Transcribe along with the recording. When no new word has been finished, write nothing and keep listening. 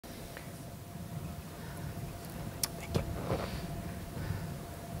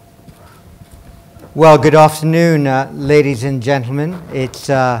Well, good afternoon, ladies and gentlemen. It's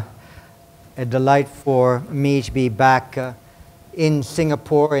a delight for me to be back in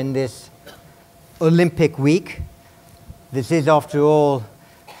Singapore in this Olympic week. This is, after all,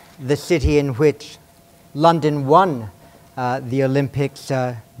 the city in which London won the Olympics,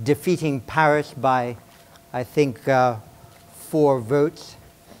 defeating Paris by, I think, 4 votes.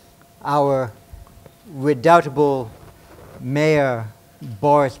 Our redoubtable mayor,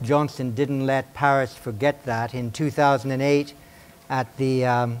 Boris Johnson, didn't let Paris forget that. In 2008, at the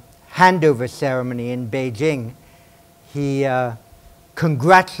handover ceremony in Beijing, he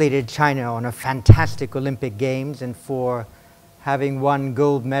congratulated China on a fantastic Olympic Games and for having won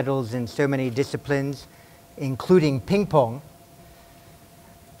gold medals in so many disciplines, including ping pong.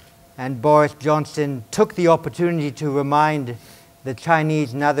 And Boris Johnson took the opportunity to remind the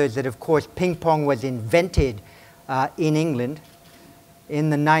Chinese and others that, of course, ping pong was invented in England in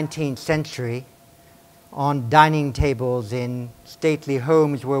the 19th century on dining tables in stately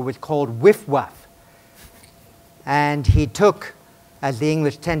homes where it was called whiff-waff. And he took, as the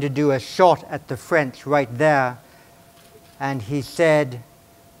English tend to do, a shot at the French right there. And he said,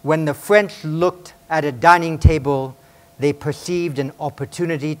 when the French looked at a dining table, they perceived an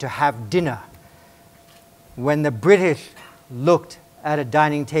opportunity to have dinner. When the British looked at a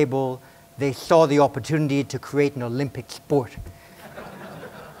dining table, they saw the opportunity to create an Olympic sport.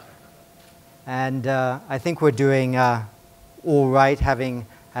 And I think we're doing all right, having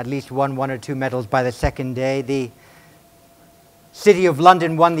at least won 1 or 2 medals by the second day. The City of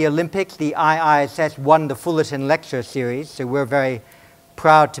London won the Olympics. The IISS won the Fullerton Lecture Series. So we're very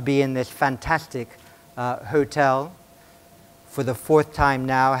proud to be in this fantastic hotel for the 4th time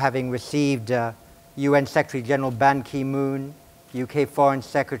now, having received UN Secretary General Ban Ki-moon, UK Foreign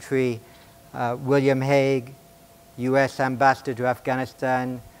Secretary William Hague, US Ambassador to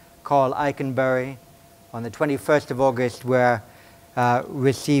Afghanistan, Carl Eichenberry. On the 21st of August, we're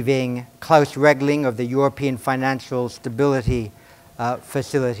receiving Klaus Regling of the European Financial Stability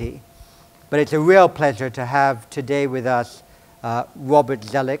Facility. But it's a real pleasure to have today with us Robert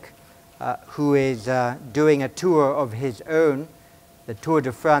Zoellick, who is doing a tour of his own. The Tour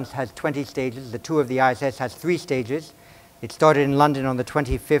de France has 20 stages. The tour of the ISS has 3 stages. It started in London on the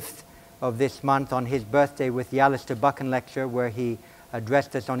 25th of this month on his birthday with the Alistair Buchan Lecture, where he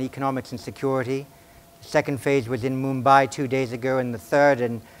addressed us on economics and security. The second phase was in Mumbai 2 days ago, and the third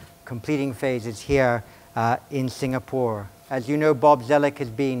and completing phase is here in Singapore. As you know, Bob Zoellick has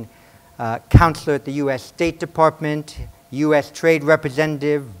been counselor at the US State Department, US Trade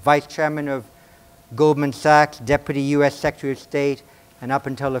Representative, Vice Chairman of Goldman Sachs, Deputy US Secretary of State, and up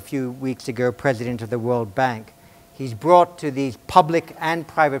until a few weeks ago, President of the World Bank. He's brought to these public and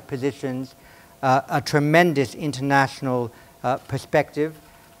private positions a tremendous international perspective,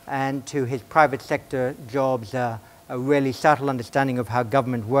 and to his private sector jobs a really subtle understanding of how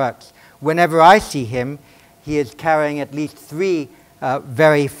government works. Whenever I see him, he is carrying at least 3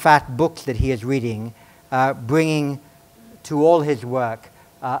 very fat books that he is reading, bringing to all his work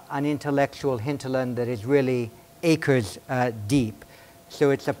an intellectual hinterland that is really acres deep.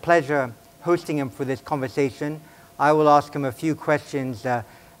 So it's a pleasure hosting him for this conversation. I will ask him a few questions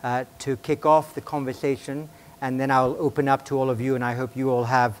to kick off the conversation, and then I'll open up to all of you, and I hope you all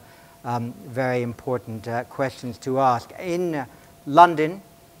have very important questions to ask. In London,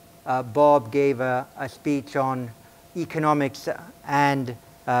 Bob gave a speech on economics and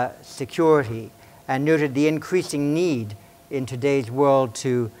security, and noted the increasing need in today's world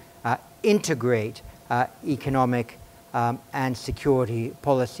to integrate economic and security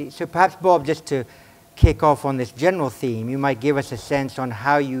policy. So perhaps, Bob, just to kick off on this general theme, you might give us a sense on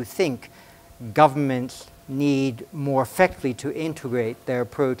how you think governments need more effectively to integrate their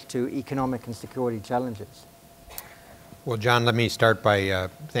approach to economic and security challenges. Well, John, let me start by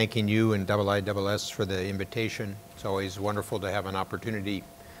thanking you and IISS for the invitation. It's always wonderful to have an opportunity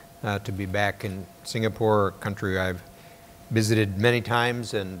to be back in Singapore, a country I've visited many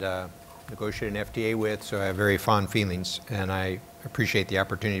times and negotiated an FTA with, so I have very fond feelings, and I appreciate the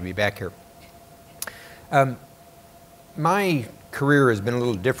opportunity to be back here. My career has been a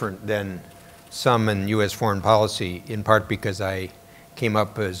little different than some in U.S. foreign policy, in part because I came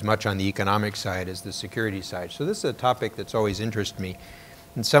up as much on the economic side as the security side. So this is a topic that's always interested me.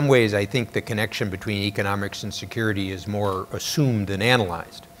 In some ways, I think the connection between economics and security is more assumed than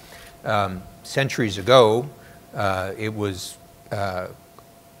analyzed. Centuries ago, it was the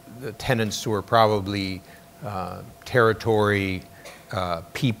tenants who were probably territory,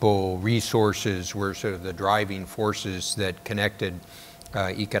 people, resources were sort of the driving forces that connected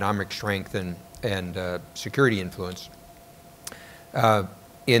economic strength and security influence.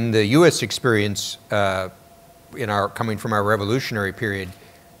 in the U.S. experience, coming from our revolutionary period,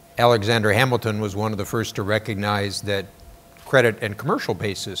 Alexander Hamilton was one of the first to recognize that credit and commercial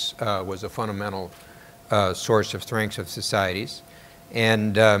basis was a fundamental source of strengths of societies.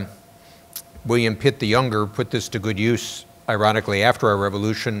 And William Pitt the Younger put this to good use, ironically, after our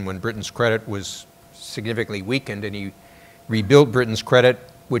revolution, when Britain's credit was significantly weakened, and he rebuilt Britain's credit,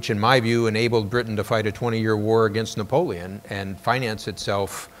 which in my view enabled Britain to fight a 20-year war against Napoleon and finance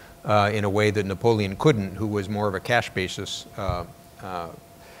itself in a way that Napoleon couldn't, who was more of a cash basis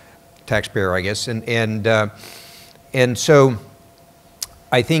taxpayer, I guess. And so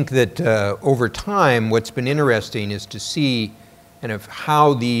I think that over time, what's been interesting is to see kind of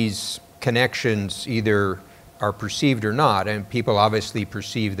how these connections either are perceived or not. And people obviously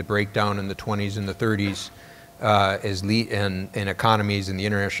perceive the breakdown in the 20s and the 30s in economies, in the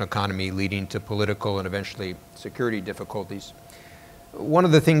international economy, leading to political and eventually security difficulties. One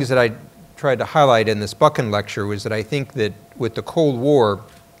of the things that I tried to highlight in this Buchan lecture was that I think that with the Cold War,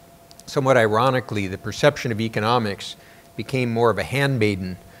 somewhat ironically, the perception of economics became more of a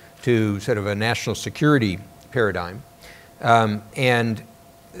handmaiden to sort of a national security paradigm.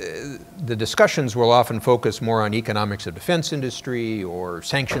 The discussions will often focus more on economics of defense industry or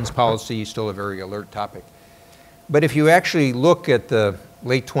sanctions policy, still a very alert topic. But if you actually look at the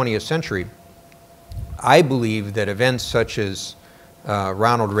late 20th century, I believe that events such as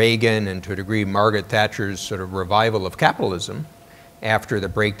Ronald Reagan and to a degree Margaret Thatcher's sort of revival of capitalism after the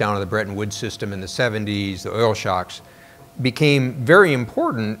breakdown of the Bretton Woods system in the 70s, the oil shocks, became very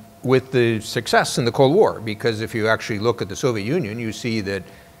important with the success in the Cold War, because if you actually look at the Soviet Union, you see that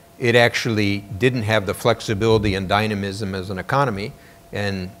it actually didn't have the flexibility and dynamism as an economy,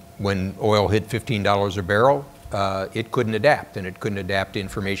 and when oil hit $15 a barrel, it couldn't adapt, and it couldn't adapt to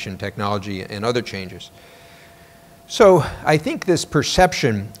information technology and other changes. So I think this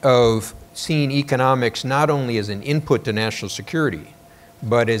perception of seeing economics not only as an input to national security,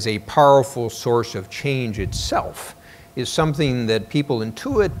 but as a powerful source of change itself is something that people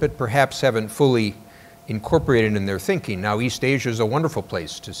intuit, but perhaps haven't fully incorporated in their thinking. Now, East Asia is a wonderful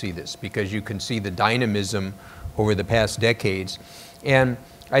place to see this because you can see the dynamism over the past decades. And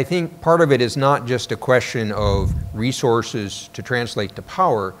I think part of it is not just a question of resources to translate to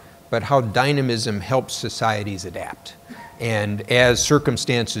power, but how dynamism helps societies adapt. And as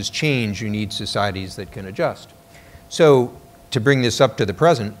circumstances change, you need societies that can adjust. So to bring this up to the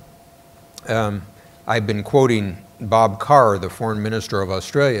present, I've been quoting Bob Carr, the foreign minister of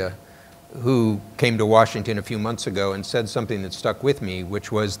Australia, who came to Washington a few months ago and said something that stuck with me,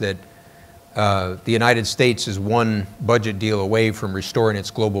 which was that the United States is one budget deal away from restoring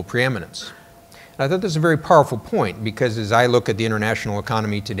its global preeminence. And I thought this was a very powerful point, because as I look at the international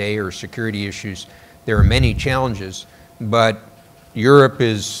economy today or security issues, there are many challenges, but Europe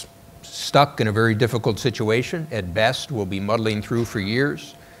is stuck in a very difficult situation. At best, we'll be muddling through for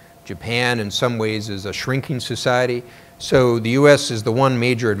years. Japan, in some ways, is a shrinking society. So the U.S. is the one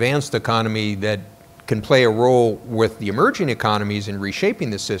major advanced economy that can play a role with the emerging economies in reshaping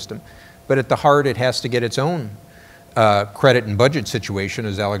the system. But at the heart, it has to get its own credit and budget situation,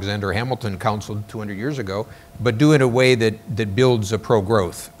 as Alexander Hamilton counseled 200 years ago, but do it in a way that builds a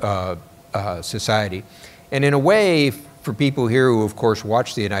pro-growth society. And in a way, for people here who, of course,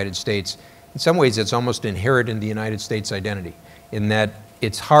 watch the United States, in some ways it's almost inherent in the United States identity, in that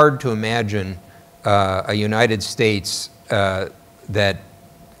it's hard to imagine a United States that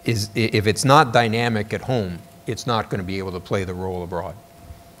is, if it's not dynamic at home, it's not going to be able to play the role abroad.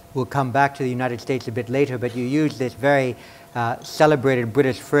 We'll come back to the United States a bit later, but you used this very celebrated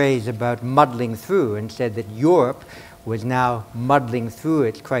British phrase about muddling through and said that Europe was now muddling through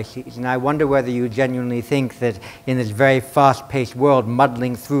its crises. And I wonder whether you genuinely think that in this very fast-paced world,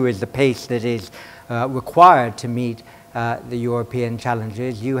 muddling through is the pace that is required to meet the European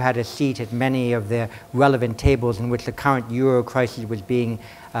challenges. You had a seat at many of the relevant tables in which the current Euro crisis was being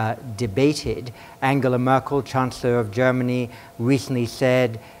debated. Angela Merkel, Chancellor of Germany, recently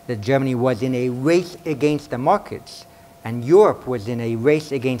said that Germany was in a race against the markets, and Europe was in a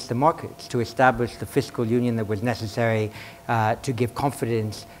race against the markets to establish the fiscal union that was necessary to give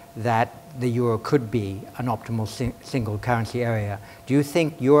confidence that the euro could be an optimal single currency area. Do you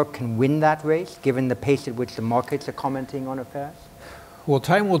think Europe can win that race, given the pace at which the markets are commenting on affairs? Well,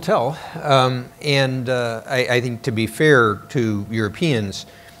 time will tell. I think, to be fair to Europeans,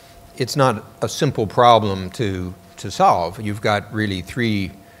 it's not a simple problem to solve. You've got really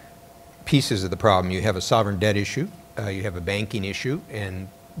three pieces of the problem. You have a sovereign debt issue, you have a banking issue, and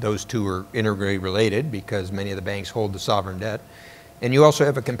those two are integrally related because many of the banks hold the sovereign debt. And you also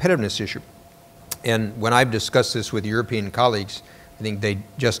have a competitiveness issue. And when I've discussed this with European colleagues, I think they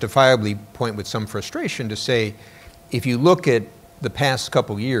justifiably point with some frustration to say, if you look at the past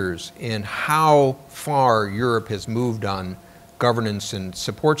couple years and how far Europe has moved on governance and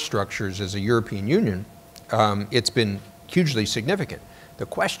support structures as a European Union, it's been hugely significant. The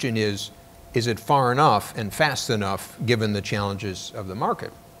question is it far enough and fast enough given the challenges of the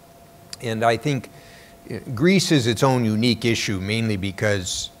market? And I think Greece is its own unique issue, mainly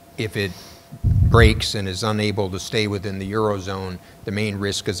because if it breaks and is unable to stay within the Eurozone, the main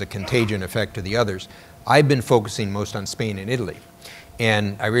risk is a contagion effect to the others. I've been focusing most on Spain and Italy.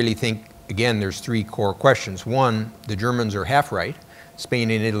 And I really think, again, there's three core questions. One, the Germans are half right. Spain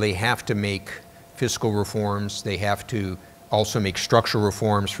and Italy have to make fiscal reforms. They have to also make structural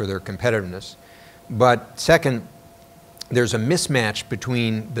reforms for their competitiveness. But second, there's a mismatch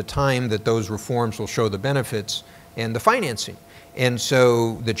between the time that those reforms will show the benefits and the financing. And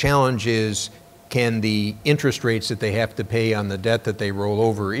so the challenge is, can the interest rates that they have to pay on the debt that they roll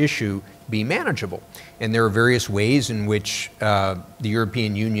over issue be manageable? And there are various ways in which the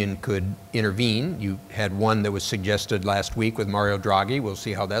European Union could intervene. You had one that was suggested last week with Mario Draghi. We'll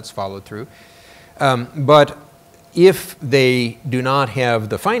see how that's followed through. But if they do not have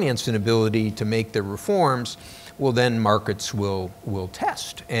the financing ability to make the reforms, well, then markets will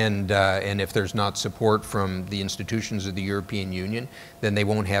test. And if there's not support from the institutions of the European Union, then they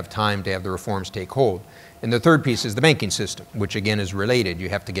won't have time to have the reforms take hold. And the third piece is the banking system, which again is related. You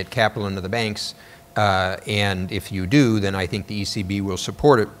have to get capital into the banks, and if you do, then I think the ECB will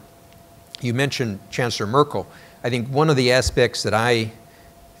support it. You mentioned Chancellor Merkel. I think one of the aspects that I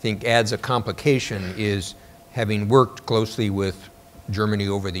think adds a complication is, having worked closely with Germany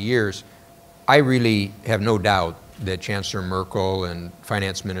over the years, I really have no doubt that Chancellor Merkel and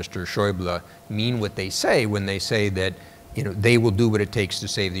Finance Minister Schäuble mean what they say when they say that, you know, they will do what it takes to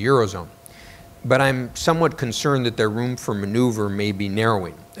save the Eurozone. But I'm somewhat concerned that their room for maneuver may be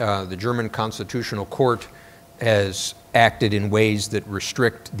narrowing. The German Constitutional Court has acted in ways that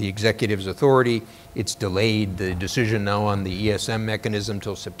restrict the executive's authority. It's delayed the decision now on the ESM mechanism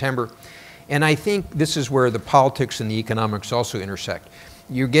till September. And I think this is where the politics and the economics also intersect.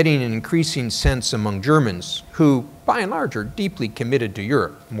 You're getting an increasing sense among Germans who, by and large, are deeply committed to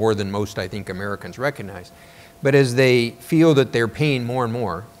Europe, more than most, I think, Americans recognize. But as they feel that they're paying more and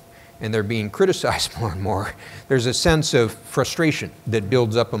more, and they're being criticized more and more, there's a sense of frustration that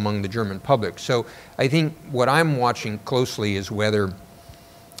builds up among the German public. So I think what I'm watching closely is whether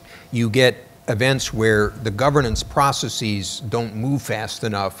you get events where the governance processes don't move fast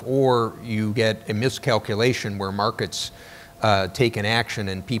enough, or you get a miscalculation where markets take an action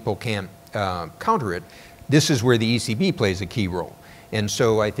and people can't counter it. This is where the ECB plays a key role. And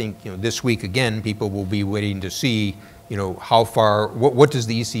so I think, you know, this week again, people will be waiting to see, you know, how far, what does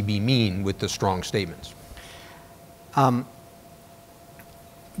the ECB mean with the strong statements?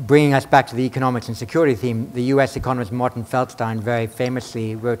 Bringing us back to the economics and security theme, the US economist Martin Feldstein very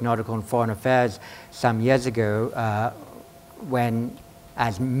famously wrote an article in Foreign Affairs some years ago when,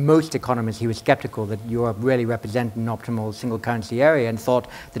 as most economists, he was skeptical that Europe really represented an optimal single currency area and thought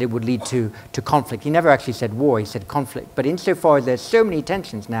that it would lead to conflict. He never actually said war, he said conflict. But insofar as there's so many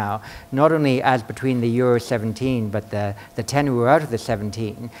tensions now, not only as between the Euro 17, but the 10 who are out of the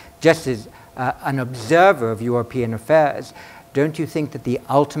 17, just as an observer of European affairs, don't you think that the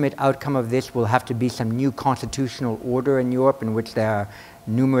ultimate outcome of this will have to be some new constitutional order in Europe in which there are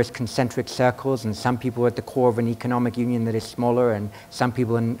numerous concentric circles, and some people are at the core of an economic union that is smaller, and some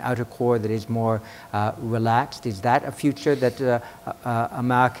people in an outer core that is more relaxed? Is that a future that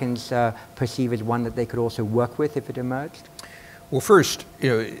Americans perceive as one that they could also work with if it emerged? Well, first, you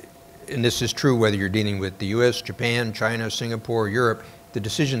know, and this is true whether you're dealing with the US, Japan, China, Singapore, Europe, the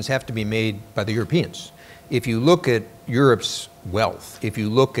decisions have to be made by the Europeans. If you look at Europe's wealth, if you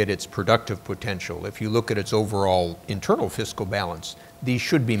look at its productive potential, if you look at its overall internal fiscal balance, these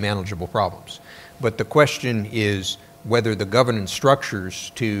should be manageable problems. But the question is whether the governance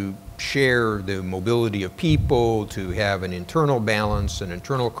structures to share the mobility of people, to have an internal balance, an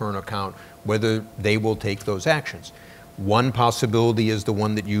internal current account, whether they will take those actions. One possibility is the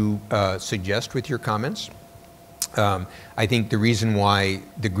one that you suggest with your comments. I think the reason why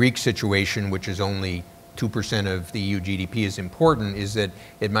the Greek situation, which is only 2% of the EU GDP, is important is that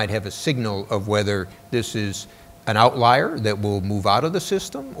it might have a signal of whether this is an outlier that will move out of the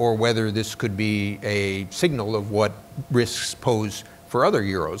system, or whether this could be a signal of what risks pose for other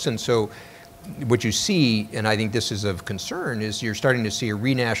euros. And so what you see, and I think this is of concern, is you're starting to see a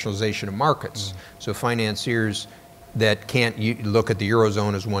renationalization of markets. So financiers that can't look at the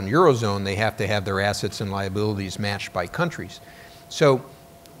Eurozone as one Eurozone, they have to have their assets and liabilities matched by countries. So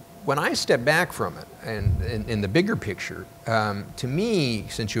when I step back from it and in the bigger picture, to me,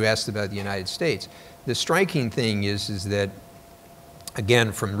 since you asked about the United States, the striking thing is that,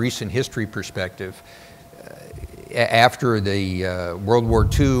 again, from recent history perspective, after the World War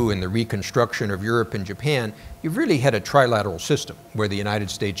II and the reconstruction of Europe and Japan, you've really had a trilateral system where the United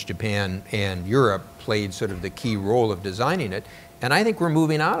States, Japan, and Europe played sort of the key role of designing it. And I think we're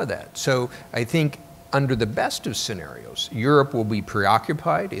moving out of that. So I think under the best of scenarios, Europe will be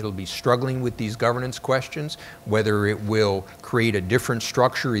preoccupied. It'll be struggling with these governance questions, whether it will create a different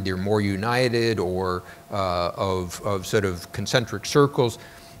structure, either more united or of sort of concentric circles.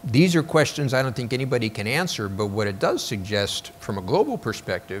 These are questions I don't think anybody can answer, but what it does suggest from a global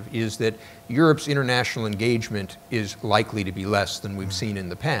perspective is that Europe's international engagement is likely to be less than we've seen in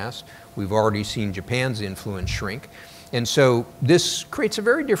the past. We've already seen Japan's influence shrink. And so this creates a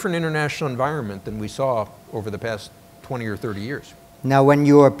very different international environment than we saw over the past 20 or 30 years. Now, when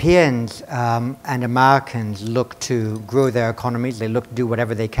Europeans and Americans look to grow their economies, they look to do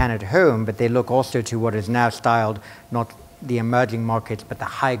whatever they can at home, but they look also to what is now styled not the emerging markets, but the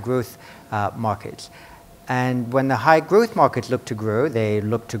high growth markets. And when the high growth markets look to grow, they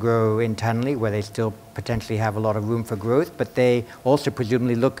look to grow internally where they still potentially have a lot of room for growth, but they also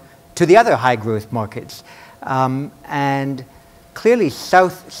presumably look to the other high growth markets. And clearly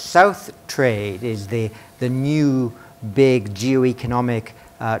South-South trade is the new big geoeconomic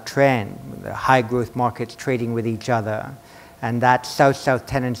trend, the high growth markets trading with each other. And that South-South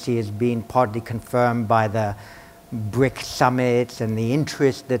tendency is being partly confirmed by the BRIC summits and the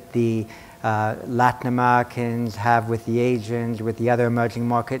interest that the Latin Americans have with the Asians, with the other emerging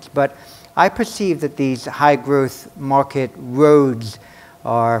markets. But I perceive that these high growth market roads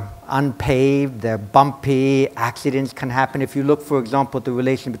are unpaved, they're bumpy, accidents can happen. If you look, for example, at the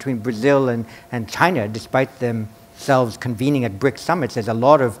relation between Brazil and China, despite themselves convening at BRIC summits, there's a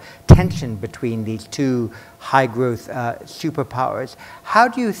lot of tension between these two high growth superpowers. How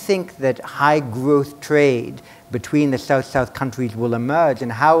do you think that high growth trade between the South-South countries will emerge,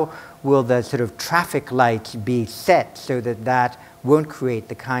 and how will the sort of traffic lights be set so that that won't create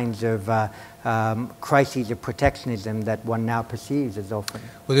the kinds of crises of protectionism that one now perceives as often?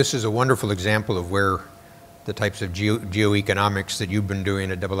 Well, this is a wonderful example of where the types of geoeconomics that you've been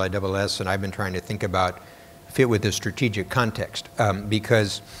doing at IISS and I've been trying to think about fit with the strategic context,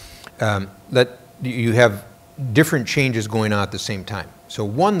 because you have different changes going on at the same time. So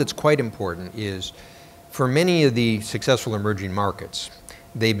one that's quite important is, for many of the successful emerging markets,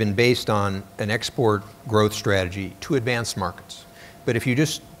 they've been based on an export growth strategy to advanced markets. But if you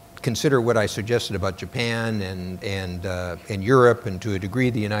just consider what I suggested about Japan and Europe, and to a degree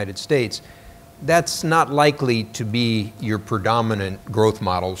the United States, that's not likely to be your predominant growth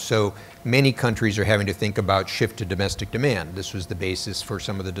model. So many countries are having to think about shift to domestic demand. This was the basis for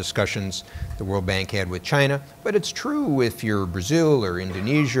some of the discussions the World Bank had with China. But it's true if you're Brazil or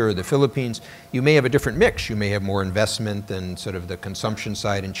Indonesia or the Philippines, you may have a different mix. You may have more investment than sort of the consumption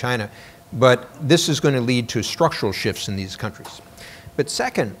side in China. But this is going to lead to structural shifts in these countries. But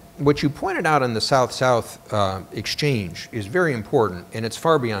second, what you pointed out on the South-South exchange is very important, and it's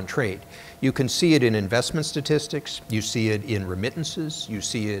far beyond trade. You can see it in investment statistics, you see it in remittances, you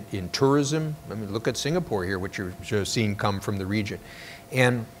see it in tourism. I mean, look at Singapore here, which you're seeing come from the region.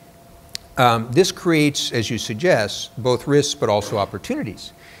 And this creates, as you suggest, both risks but also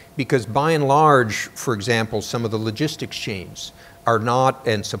opportunities. Because by and large, for example, some of the logistics chains are not,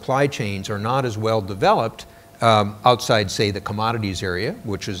 and supply chains are not as well developed outside, say, the commodities area,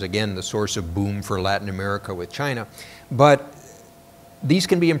 which is, again, the source of boom for Latin America with China. But these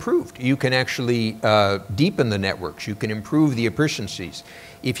can be improved. You can actually deepen the networks. You can improve the efficiencies.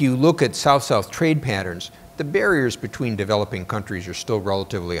 If you look at South-South trade patterns, the barriers between developing countries are still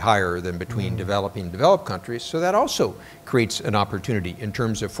relatively higher than between developing and developed countries, so that also creates an opportunity in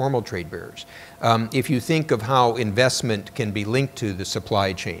terms of formal trade barriers. If you think of how investment can be linked to the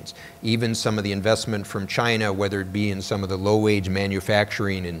supply chains, even some of the investment from China, whether it be in some of the low-wage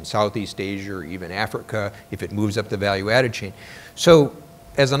manufacturing in Southeast Asia or even Africa, if it moves up the value-added chain. So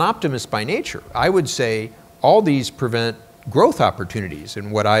as an optimist by nature, I would say all these prevent growth opportunities in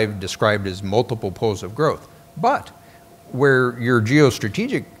what I've described as multiple poles of growth. But where your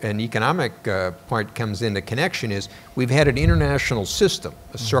geostrategic and economic point comes into connection is we've had an international system,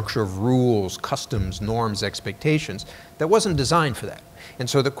 a structure of rules, customs, norms, expectations that wasn't designed for that. And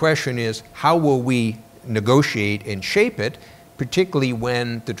so the question is, how will we negotiate and shape it, particularly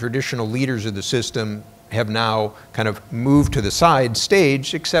when the traditional leaders of the system have now kind of moved to the side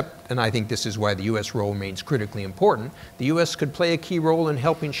stage, except, and I think this is why the U.S. role remains critically important, the U.S. could play a key role in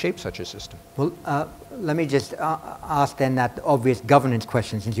helping shape such a system. Well, let me just ask then that obvious governance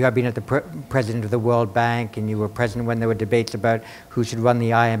question, since you have been at the president of the World Bank and you were president when there were debates about who should run the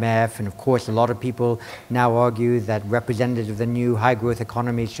IMF, and of course a lot of people now argue that representatives of the new high growth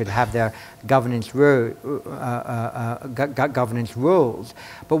economies should have their governance roles.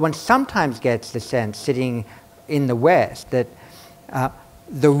 But one sometimes gets the sense, sitting in the West, that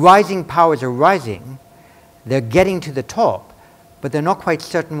the rising powers are rising, they're getting to the top, but they're not quite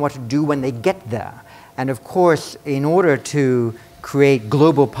certain what to do when they get there. And of course, in order to create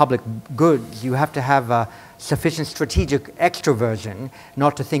global public goods, you have to have a sufficient strategic extroversion,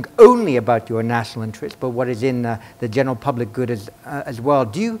 not to think only about your national interest, but what is in the general public good as well.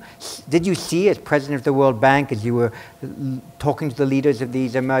 Did you see, as president of the World Bank, as you were talking to the leaders of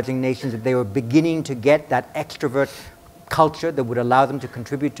these emerging nations, that they were beginning to get that extrovert culture that would allow them to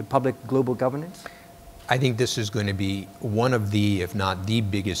contribute to public global governance? I think this is going to be one of the, if not the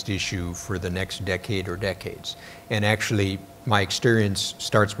biggest issue for the next decade or decades. And actually, my experience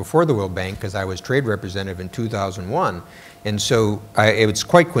starts before the World Bank, because I was trade representative in 2001. And so it's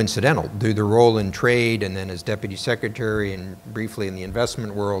quite coincidental. Through the role in trade and then as deputy secretary and briefly in the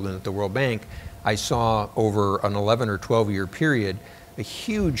investment world and at the World Bank, I saw over an 11 or 12-year period a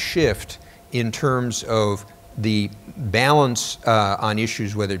huge shift in terms of the balance on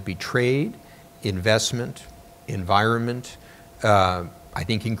issues, whether it be trade, investment, environment, I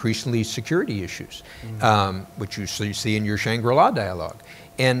think increasingly security issues, which you see in your Shangri-La dialogue.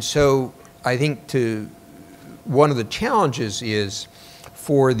 And so I think one of the challenges is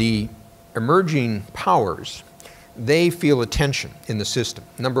for the emerging powers, they feel a tension in the system.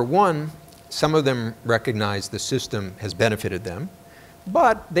 Number one, some of them recognize the system has benefited them,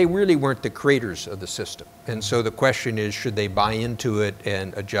 but they really weren't the creators of the system. And so the question is, should they buy into it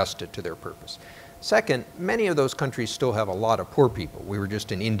and adjust it to their purpose? Second, many of those countries still have a lot of poor people. We were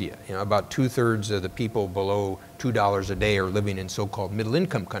just in India. You know, about 2/3 of the people below $2 a day are living in so-called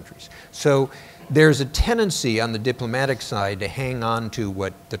middle-income countries. So there's a tendency on the diplomatic side to hang on to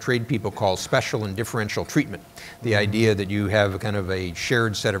what the trade people call special and differential treatment, the idea that you have kind of a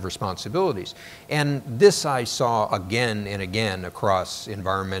shared set of responsibilities. And this I saw again and again across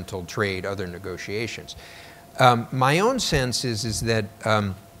environmental, trade, other negotiations. My own sense is that,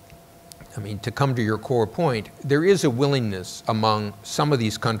 I mean, to come to your core point, there is a willingness among some of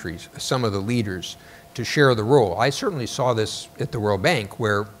these countries, some of the leaders, to share the role. I certainly saw this at the World Bank,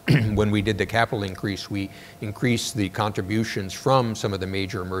 where when we did the capital increase, we increased the contributions from some of the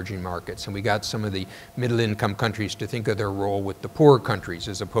major emerging markets, and we got some of the middle-income countries to think of their role with the poor countries,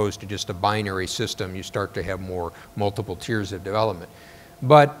 as opposed to just a binary system. You start to have more multiple tiers of development.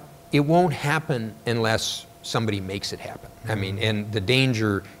 But it won't happen unless somebody makes it happen. I mean, and the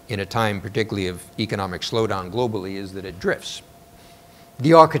danger in a time particularly of economic slowdown globally is that it drifts.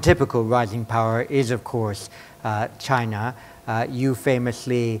 The archetypical rising power is, of course, China. You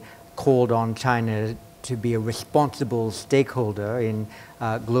famously called on China to be a responsible stakeholder in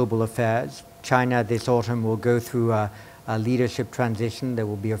global affairs. China this autumn will go through a leadership transition that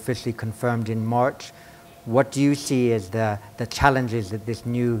will be officially confirmed in March. What do you see as the challenges that this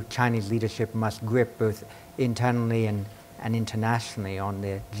new Chinese leadership must grip, both internally and internationally, on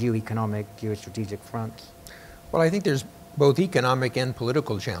the geoeconomic, geostrategic fronts? Well, I think there's both economic and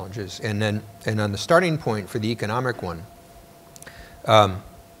political challenges. And on the starting point for the economic one,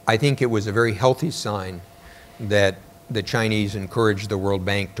 I think it was a very healthy sign that the Chinese encouraged the World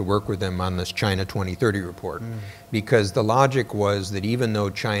Bank to work with them on this China 2030 report. Because the logic was that even though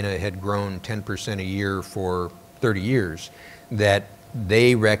China had grown 10% a year for 30 years, that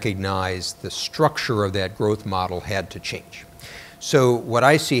they recognized the structure of that growth model had to change. So what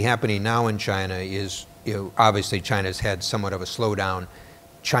I see happening now in China is, obviously China's had somewhat of a slowdown.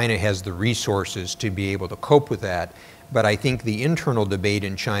 China has the resources to be able to cope with that. But I think the internal debate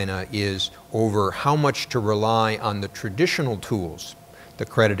in China is over how much to rely on the traditional tools, the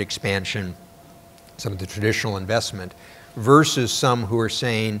credit expansion, some of the traditional investment, versus some who are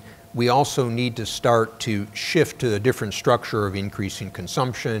saying we also need to start to shift to a different structure of increasing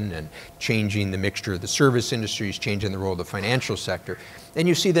consumption and changing the mixture of the service industries, changing the role of the financial sector. And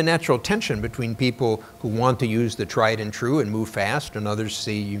you see the natural tension between people who want to use the tried and true and move fast, and others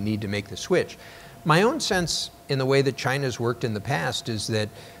see you need to make the switch. My own sense in the way that China's worked in the past is that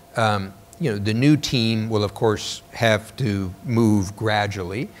the new team will of course have to move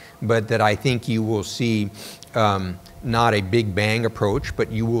gradually, but that I think you will see not a big bang approach,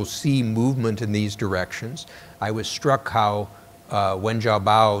 but you will see movement in these directions. I was struck how Wen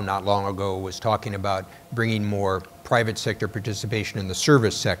Jiabao not long ago was talking about bringing more private sector participation in the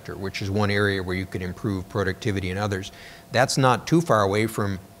service sector, which is one area where you could improve productivity and others. That's not too far away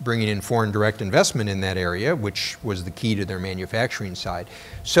from bringing in foreign direct investment in that area, which was the key to their manufacturing side.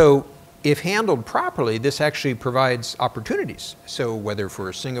 So if handled properly, this actually provides opportunities. So whether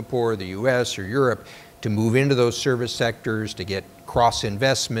for Singapore, the US, or Europe, to move into those service sectors, to get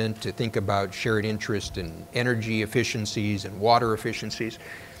cross-investment, to think about shared interest in energy efficiencies and water efficiencies.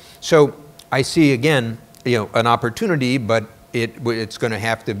 So I see, again, an opportunity, but it's going to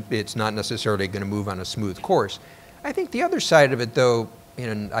have to, it's not necessarily going to move on a smooth course. I think the other side of it, though,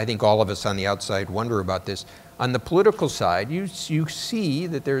 and I think all of us on the outside wonder about this, on the political side, you see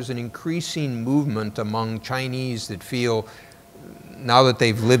that there's an increasing movement among Chinese that feel now that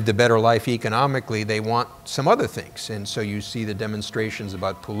they've lived a better life economically, they want some other things. And so you see the demonstrations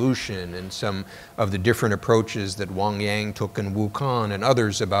about pollution and some of the different approaches that Wang Yang took in Wuhan and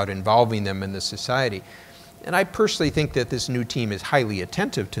others about involving them in the society. And I personally think that this new team is highly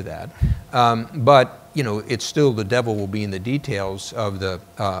attentive to that. But it's still the devil will be in the details of the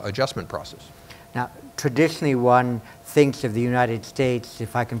adjustment process. Now, traditionally one thinks of the United States,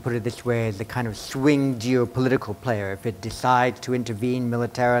 if I can put it this way, as a kind of swing geopolitical player. If it decides to intervene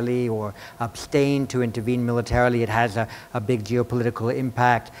militarily or abstain to intervene militarily, it has a big geopolitical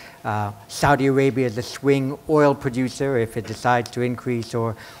impact. Saudi Arabia is a swing oil producer. If it decides to increase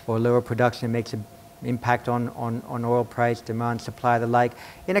or lower production, it makes an impact on oil price, demand, supply, the like.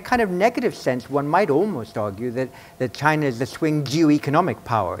 In a kind of negative sense, one might almost argue that China is the swing geoeconomic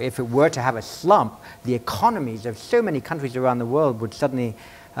power. If it were to have a slump, the economies of so many countries around the world would suddenly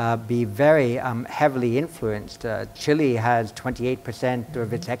be very heavily influenced. Chile has 28%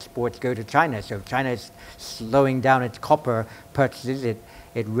 of its exports go to China, so if China is slowing down its copper purchases,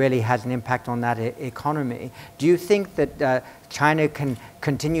 it really has an impact on that economy. Do you think that China can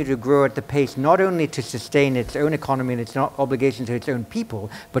continue to grow at the pace not only to sustain its own economy and its obligation to its own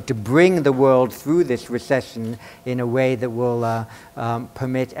people, but to bring the world through this recession in a way that will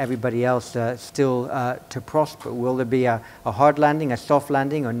permit everybody else still to prosper? Will there be a hard landing, a soft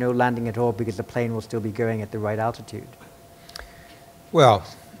landing, or no landing at all because the plane will still be going at the right altitude? Well,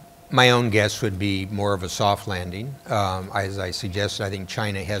 my own guess would be more of a soft landing. As I suggested, I think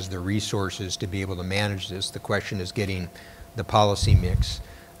China has the resources to be able to manage this. The question is getting the policy mix.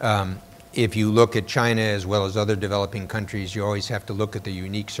 If you look at China as well as other developing countries, you always have to look at the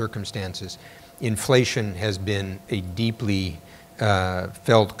unique circumstances. Inflation has been a deeply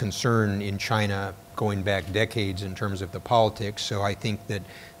felt concern in China going back decades in terms of the politics. So I think that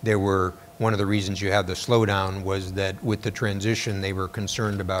one of the reasons you have the slowdown was that with the transition, they were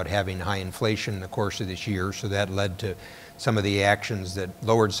concerned about having high inflation in the course of this year. So that led to some of the actions that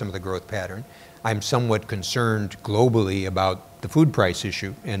lowered some of the growth pattern. I'm somewhat concerned globally about the food price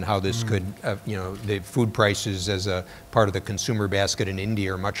issue and how this could, the food prices as a part of the consumer basket in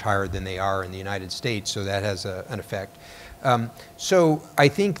India are much higher than they are in the United States. So that has an effect. So I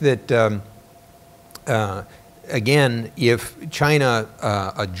think that, again, if China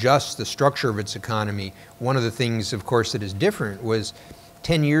adjusts the structure of its economy, one of the things, of course, that is different was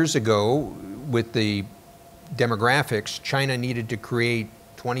 10 years ago with the demographics, China needed to create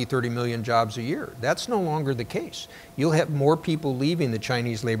 20, 30 million jobs a year. That's no longer the case. You'll have more people leaving the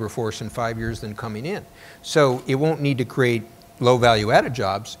Chinese labor force in 5 years than coming in. So it won't need to create low value-added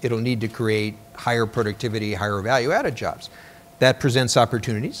jobs. It'll need to create higher productivity, higher value-added jobs. That presents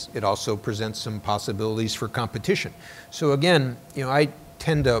opportunities. It also presents some possibilities for competition. So again, I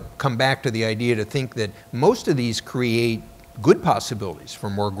tend to come back to the idea to think that most of these create good possibilities for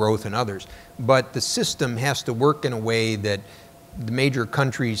more growth than others, but the system has to work in a way that the major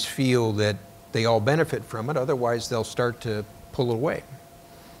countries feel that they all benefit from it, otherwise they'll start to pull away.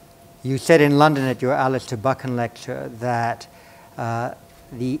 You said in London at your Alistair Buchan lecture that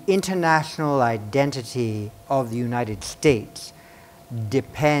the international identity of the United States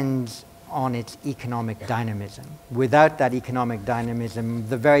depends on its economic dynamism. Without that economic dynamism,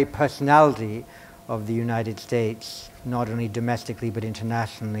 the very personality of the United States, not only domestically but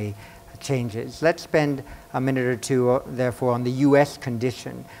internationally, changes. Let's spend a minute or two, therefore, on the U.S.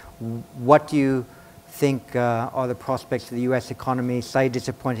 condition. What do you think are the prospects of the U.S. economy? Slightly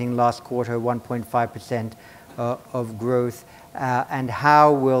disappointing last quarter, 1.5% of growth. And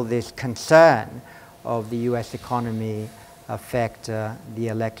how will this concern of the U.S. economy affect the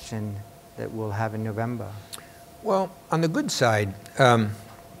election that we'll have in November? Well, on the good side, I'm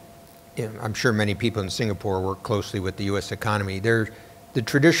sure many people in Singapore work closely with the U.S. economy. The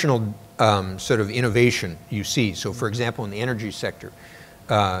traditional sort of innovation you see. So for example, in the energy sector,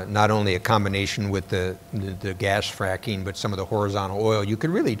 not only a combination with the gas fracking, but some of the horizontal oil, you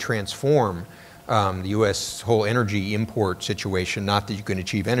could really transform the U.S. whole energy import situation. Not that you can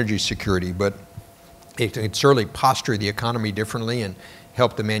achieve energy security, but it can certainly posture the economy differently and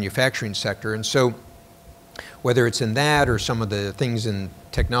help the manufacturing sector. And so whether it's in that or some of the things in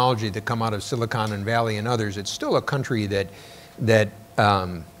technology that come out of Silicon Valley and others, it's still a country that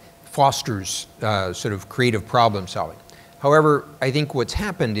fosters sort of creative problem solving. However, I think what's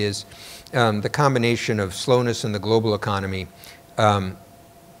happened is the combination of slowness in the global economy,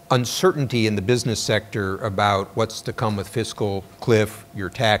 uncertainty in the business sector about what's to come with fiscal cliff, your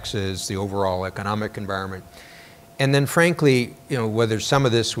taxes, the overall economic environment. And then frankly, whether some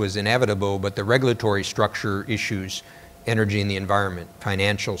of this was inevitable, but the regulatory structure issues, energy and the environment,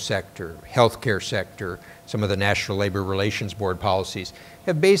 financial sector, healthcare sector, some of the National Labor Relations Board policies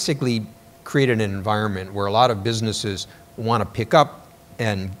have basically created an environment where a lot of businesses want to pick up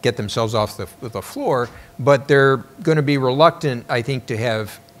and get themselves off the floor, but they're going to be reluctant, I think, to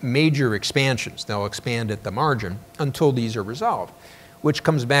have major expansions. They'll expand at the margin until these are resolved, which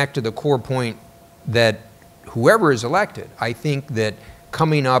comes back to the core point that whoever is elected, I think that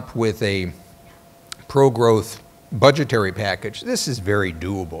coming up with a pro-growth budgetary package, this is very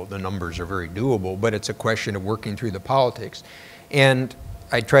doable. The numbers are very doable, but it's a question of working through the politics. And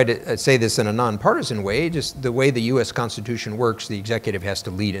I try to say this in a nonpartisan way, just the way the U.S. Constitution works, the executive has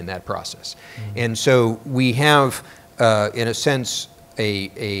to lead in that process. Mm-hmm. And so we have, in a sense,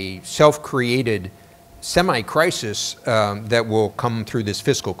 a self-created semi-crisis that will come through this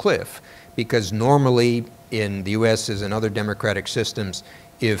fiscal cliff, because normally in the U.S. as in other democratic systems,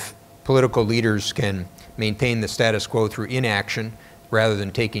 if political leaders can maintain the status quo through inaction rather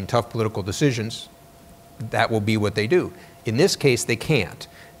than taking tough political decisions, that will be what they do. In this case, they can't,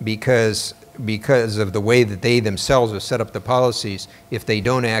 because of the way that they themselves have set up the policies. If they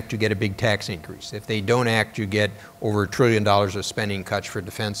don't act, you get a big tax increase. If they don't act, you get over $1 trillion of spending cuts for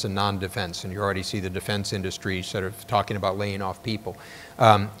defense and non-defense, and you already see the defense industry sort of talking about laying off people.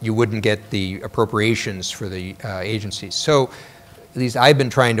 You wouldn't get the appropriations for the agencies. So at least I've been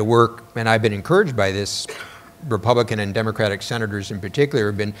trying to work, and I've been encouraged by this. Republican and Democratic senators in particular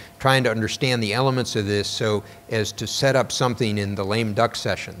have been trying to understand the elements of this so as to set up something in the lame duck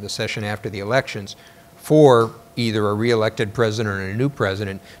session, the session after the elections, for either a re-elected president or a new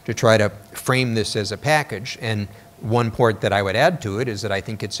president to try to frame this as a package. And one point that I would add to it is that I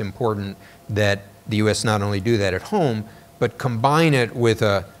think it's important that the U.S. not only do that at home, but combine it with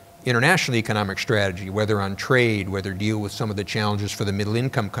a international economic strategy, whether on trade, whether deal with some of the challenges for the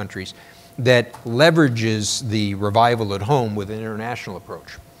middle-income countries, that leverages the revival at home with an international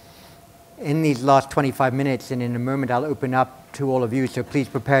approach. In these last 25 minutes, and in a moment I'll open up to all of you, so please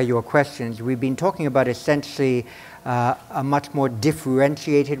prepare your questions. We've been talking about essentially a much more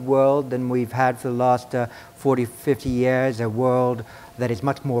differentiated world than we've had for the last 40, 50 years, a world that is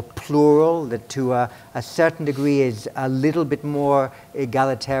much more plural, that to a certain degree is a little bit more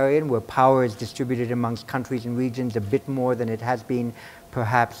egalitarian, where power is distributed amongst countries and regions a bit more than it has been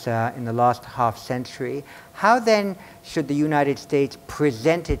perhaps in the last half century. How then should the United States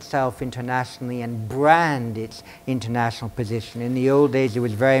present itself internationally and brand its international position? In the old days, it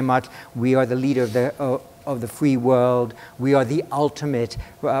was very much, we are the leader of the free world, we are the ultimate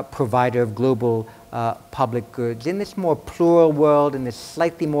provider of global public goods. In this more plural world, in this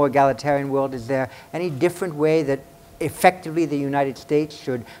slightly more egalitarian world, is there any different way that effectively the United States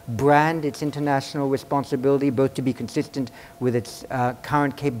should brand its international responsibility, both to be consistent with its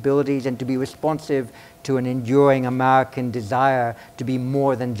current capabilities and to be responsive to an enduring American desire to be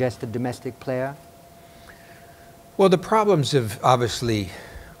more than just a domestic player? Well, the problems have obviously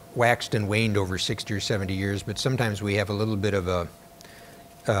waxed and waned over 60 or 70 years, but sometimes we have a little bit of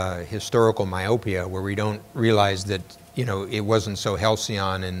a historical myopia where we don't realize that, it wasn't so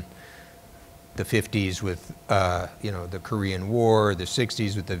halcyon in the 50s with the Korean War, the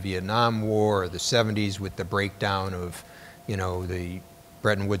 60s with the Vietnam War, the 70s with the breakdown of the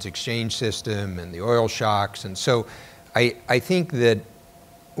Bretton Woods exchange system and the oil shocks. And so I think that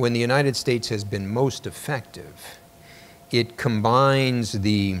when the United States has been most effective, it combines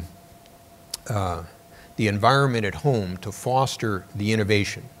the environment at home to foster the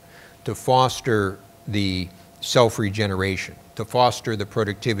innovation, to foster the self-regeneration, to foster the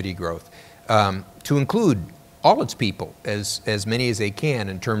productivity growth, to include all its people, as many as they can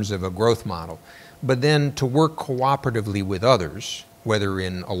in terms of a growth model, but then to work cooperatively with others, whether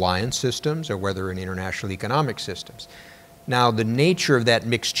in alliance systems or whether in international economic systems. Now, the nature of that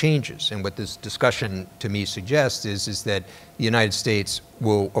mix changes, and what this discussion to me suggests is that the United States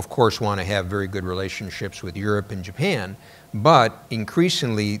will, of course, want to have very good relationships with Europe and Japan, But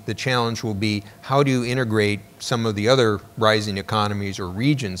increasingly, the challenge will be how do you integrate some of the other rising economies or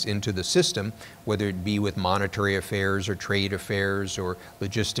regions into the system, whether it be with monetary affairs or trade affairs or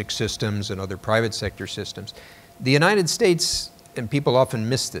logistics systems and other private sector systems. The United States, and people often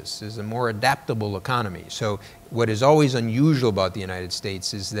miss this, is a more adaptable economy. So what is always unusual about the United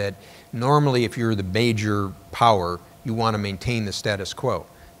States is that normally if you're the major power, you want to maintain the status quo.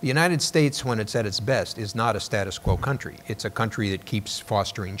 The United States, when it's at its best, is not a status quo country. It's a country that keeps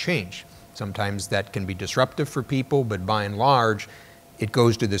fostering change. Sometimes that can be disruptive for people, but by and large, it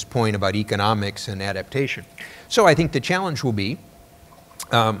goes to this point about economics and adaptation. So I think the challenge will be,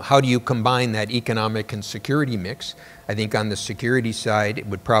 how do you combine that economic and security mix? I think on the security side, it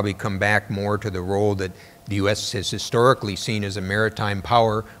would probably come back more to the role that the U.S. has historically seen as a maritime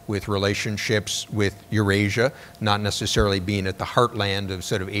power with relationships with Eurasia, not necessarily being at the heartland of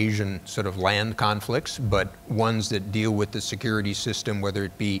sort of Asian sort of land conflicts, but ones that deal with the security system, whether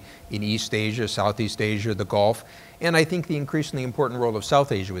it be in East Asia, Southeast Asia, the Gulf, and I think the increasingly important role of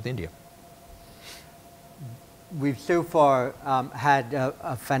South Asia with India. We've so far had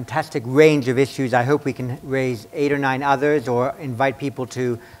a fantastic range of issues. I hope we can raise 8 or 9 others or invite people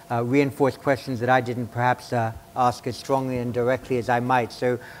to reinforce questions that I didn't perhaps ask as strongly and directly as I might.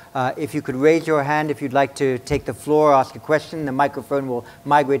 So if you could raise your hand if you'd like to take the floor, ask a question, the microphone will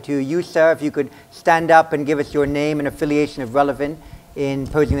migrate to you. You, sir, if you could stand up and give us your name and affiliation if relevant in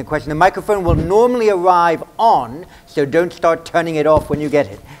posing the question. The microphone will normally arrive on, so don't start turning it off when you get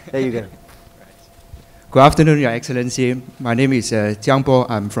it. There you go. Good afternoon, Your Excellency. My name is Jiang Bo.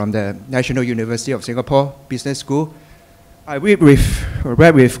 I'm from the National University of Singapore Business School. I read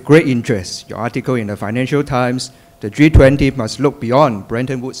with great interest your article in the Financial Times, the G20 must look beyond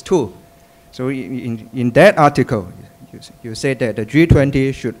Bretton Woods II. So in that article, you said that the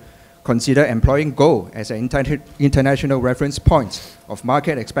G20 should consider employing gold as an international reference point of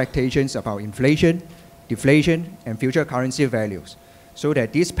market expectations about inflation, deflation, and future currency values, so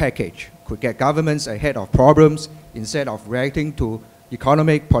that this package could get governments ahead of problems instead of reacting to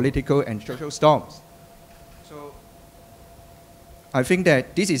economic, political, and social storms. So I think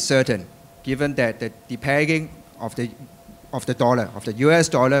that this is certain, given that the depegging of the dollar, of the US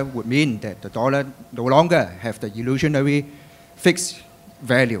dollar, would mean that the dollar no longer have the illusionary fixed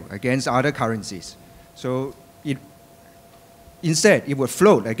value against other currencies. So instead, it would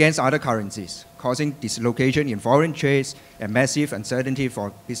float against other currencies, causing dislocation in foreign trades and massive uncertainty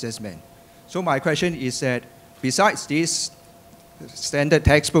for businessmen. So my question is that besides these standard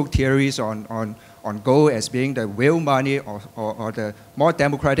textbook theories on gold as being the real money or the more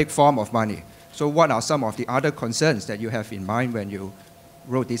democratic form of money, so what are some of the other concerns that you have in mind when you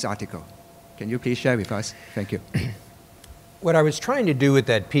wrote this article? Can you please share with us? Thank you. What I was trying to do with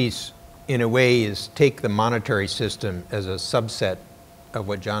that piece, in a way, is take the monetary system as a subset of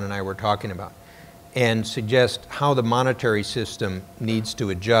what John and I were talking about and suggest how the monetary system needs to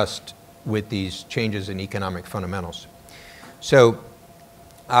adjust with these changes in economic fundamentals. So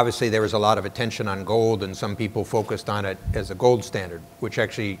obviously there was a lot of attention on gold and some people focused on it as a gold standard, which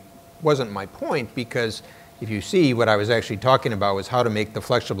actually wasn't my point, because if you see, what I was actually talking about was how to make the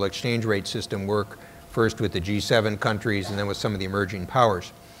flexible exchange rate system work first with the G7 countries and then with some of the emerging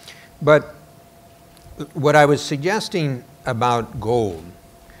powers. But what I was suggesting about gold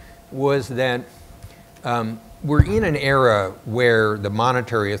was that we're in an era where the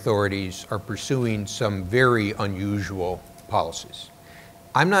monetary authorities are pursuing some very unusual policies.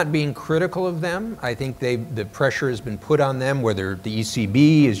 I'm not being critical of them. I think the pressure has been put on them, whether the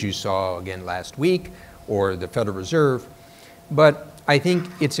ECB, as you saw again last week, or the Federal Reserve. But I think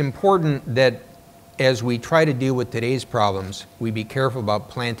it's important that as we try to deal with today's problems, we be careful about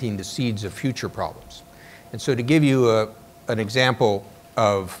planting the seeds of future problems. And so to give you an example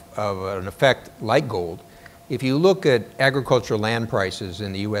of an effect like gold, if you look at agricultural land prices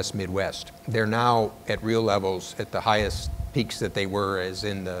in the US Midwest, they're now at real levels at the highest peaks that they were as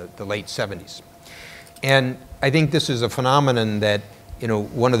in the late 70s. And I think this is a phenomenon that, you know,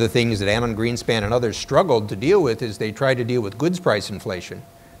 one of the things that Alan Greenspan and others struggled to deal with is they tried to deal with goods price inflation,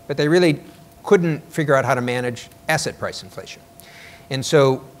 but they really couldn't figure out how to manage asset price inflation. And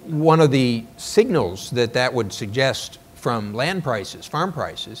so one of the signals that would suggest from land prices, farm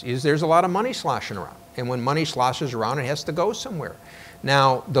prices, is there's a lot of money sloshing around. And when money sloshes around, it has to go somewhere.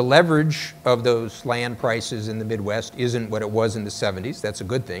 Now, the leverage of those land prices in the Midwest isn't what it was in the 70s. That's a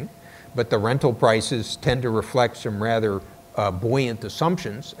good thing. But the rental prices tend to reflect some rather buoyant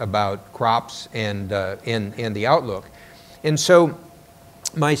assumptions about crops and the outlook. And so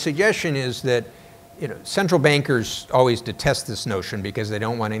my suggestion is that, you know, central bankers always detest this notion because they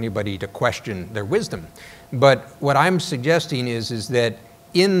don't want anybody to question their wisdom. But what I'm suggesting is that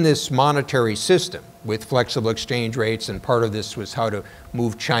in this monetary system with flexible exchange rates, and part of this was how to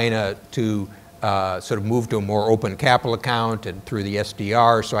move China to sort of move to a more open capital account and through the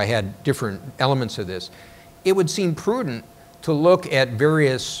SDR, so I had different elements of this, it would seem prudent to look at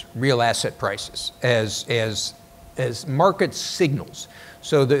various real asset prices as market signals.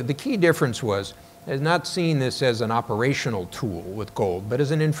 So the key difference was not seeing this as an operational tool with gold, but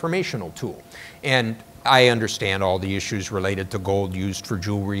as an informational tool. And I understand all the issues related to gold used for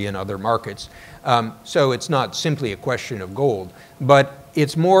jewelry and other markets. So it's not simply a question of gold, but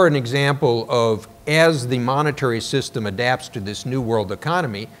it's more an example of as the monetary system adapts to this new world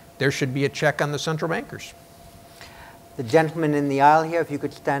economy, there should be a check on the central bankers. The gentleman in the aisle here, if you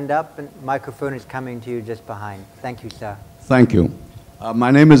could stand up, and microphone is coming to you just behind. Thank you, sir. Thank you.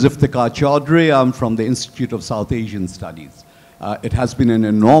 My name is Iftikhar Chaudhry. I'm from the Institute of South Asian Studies. It has been an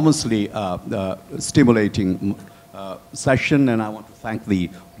enormously stimulating session, and I want to thank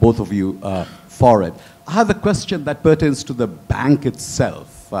both of you for it. I have a question that pertains to the bank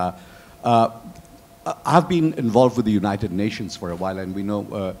itself. I've been involved with the United Nations for a while, and we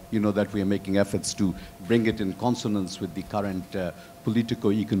know, you know that we are making efforts to bring it in consonance with the current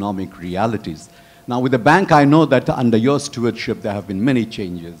politico-economic realities. Now, with the bank, I know that under your stewardship, there have been many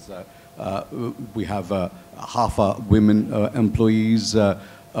changes. We have half women employees.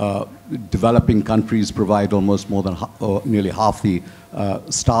 Developing countries provide almost more than nearly half the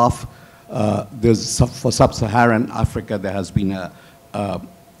staff. For sub-Saharan Africa, there has been a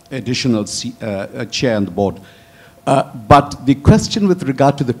additional chair on the board. But the question with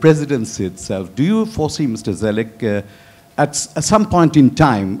regard to the presidency itself, do you foresee, Mr. Zoellick, at some point in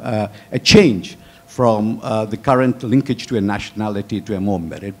time, a change from the current linkage to a nationality to a more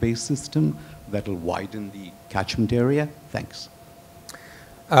merit-based system that will widen the catchment area? Thanks.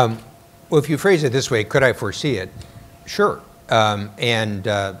 Well, if you phrase it this way, could I foresee it? Sure.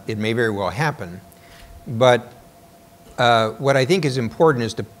 It may very well happen. But what I think is important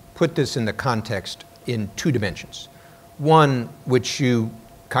is to put this in the context in two dimensions. One, which you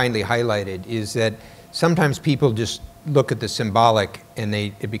kindly highlighted, is that sometimes people just look at the symbolic and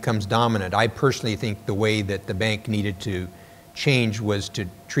it becomes dominant. I personally think the way that the bank needed to change was to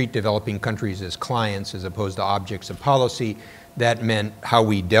treat developing countries as clients as opposed to objects of policy. That meant how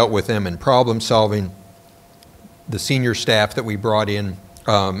we dealt with them in problem solving, the senior staff that we brought in,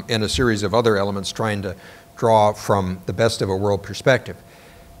 and a series of other elements trying to draw from the best of a world perspective.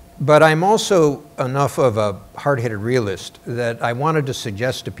 But I'm also enough of a hard-headed realist that I wanted to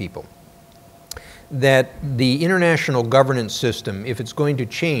suggest to people that the international governance system, if it's going to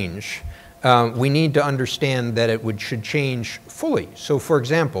change, we need to understand that it should change fully. So, for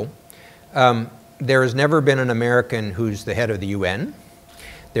example, there has never been an American who's the head of the UN.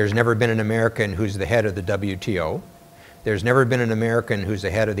 There's never been an American who's the head of the WTO. There's never been an American who's the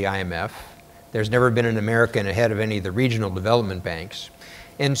head of the IMF. There's never been an American head of any of the regional development banks.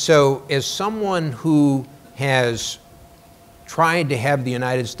 And so, as someone who has tried to have the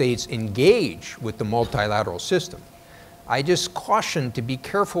United States engage with the multilateral system, I just caution to be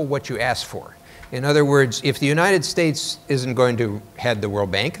careful what you ask for. In other words, if the United States isn't going to head the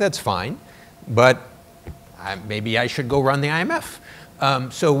World Bank, that's fine, but maybe I should go run the IMF.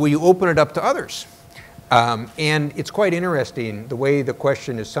 So will you open it up to others? And it's quite interesting the way the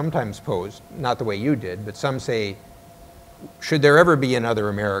question is sometimes posed, not the way you did, but some say, should there ever be another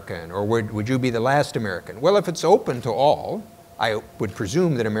American, or would you be the last American? Well, if it's open to all, I would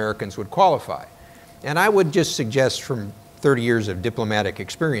presume that Americans would qualify. And I would just suggest from 30 years of diplomatic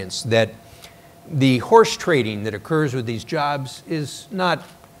experience that the horse trading that occurs with these jobs is not,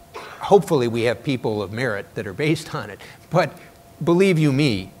 hopefully we have people of merit that are based on it, but believe you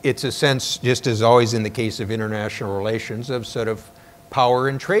me, it's a sense, just as always in the case of international relations, of sort of power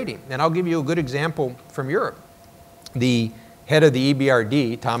and trading. And I'll give you a good example from Europe. The head of the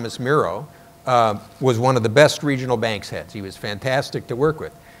EBRD, Thomas Miro, was one of the best regional banks heads. He was fantastic to work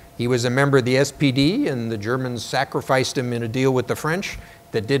with. He was a member of the SPD, and the Germans sacrificed him in a deal with the French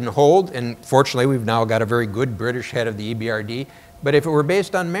that didn't hold, and fortunately we've now got a very good British head of the EBRD. But if it were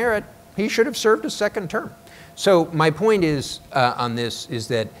based on merit, he should have served a second term. So my point is on this is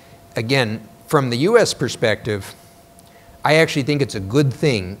that, again, from the US perspective, I actually think it's a good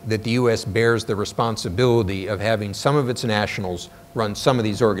thing that the US bears the responsibility of having some of its nationals run some of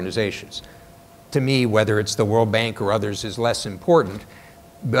these organizations. To me, whether it's the World Bank or others is less important,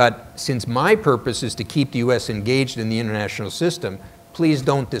 but since my purpose is to keep the US engaged in the international system, please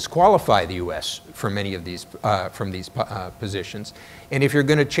don't disqualify the US from any of these, positions. And if you're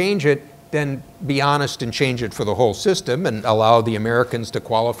going to change it, then be honest and change it for the whole system and allow the Americans to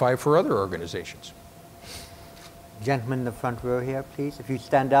qualify for other organizations. gentleman in the front row here, please. If you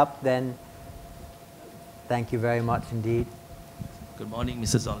stand up, then thank you very much indeed. Good morning,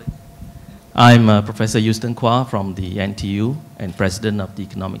 Mr. Zoellick. I'm Professor Houston Kwa from the NTU and President of the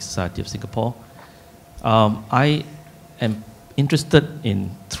Economic Society of Singapore. I am interested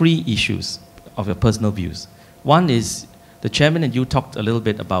in 3 issues of your personal views. One is, the chairman and you talked a little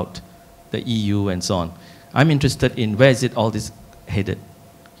bit about the EU and so on. I'm interested in where is it all this headed?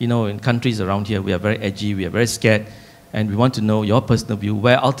 You know, in countries around here, we are very edgy, we are very scared, and we want to know your personal view,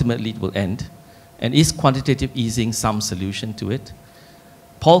 where ultimately it will end. And is quantitative easing some solution to it?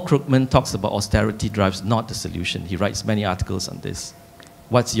 Paul Krugman talks about austerity drives not the solution. He writes many articles on this.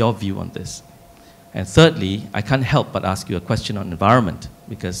 What's your view on this? And thirdly, I can't help but ask you a question on environment,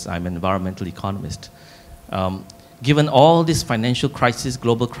 because I'm an environmental economist. Given all this financial crisis,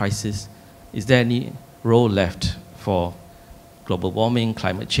 global crisis, is there any role left for global warming,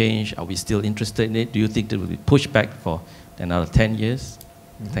 climate change? Are we still interested in it? Do you think there will be pushback for another 10 years?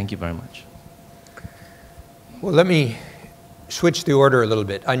 Thank you very much. Well, let me switch the order a little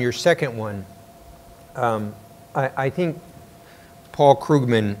bit. On your second one, I think Paul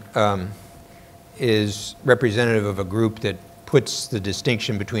Krugman is representative of a group that puts the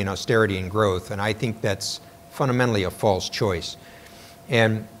distinction between austerity and growth, and I think that's fundamentally a false choice.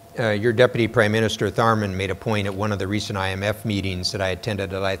 And your Deputy Prime Minister Tharman made a point at one of the recent IMF meetings that I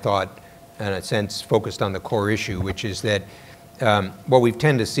attended that I thought, in a sense, focused on the core issue, which is that what we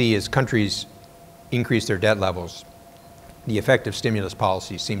tend to see is countries increase their debt levels, the effect of stimulus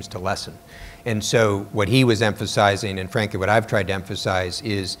policy seems to lessen. And so what he was emphasizing, and frankly what I've tried to emphasize,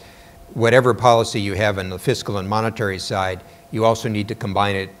 is whatever policy you have on the fiscal and monetary side, you also need to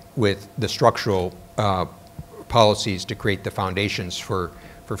combine it with the structural policies to create the foundations for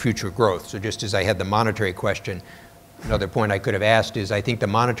future growth. So just as I had the monetary question, another point I could have asked is, I think the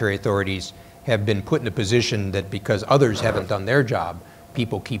monetary authorities have been put in a position that because others haven't done their job,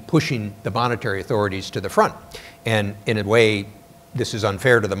 people keep pushing the monetary authorities to the front. And in a way, this is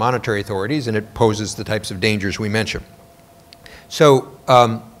unfair to the monetary authorities, and it poses the types of dangers we mentioned. So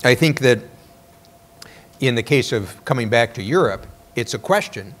I think that in the case of coming back to Europe, it's a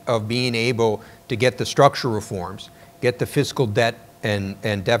question of being able to get the structural reforms, get the fiscal debt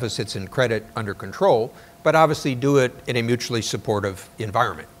and deficits and credit under control, but obviously do it in a mutually supportive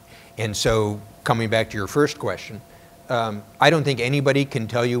environment. And so coming back to your first question, I don't think anybody can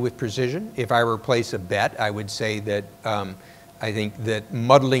tell you with precision. If I were to place a bet, I would say that I think that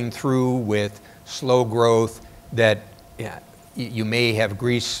muddling through with slow growth, that you may have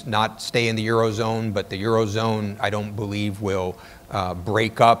Greece not stay in the Eurozone, but the Eurozone, I don't believe, will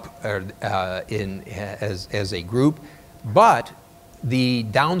break up as a group. But the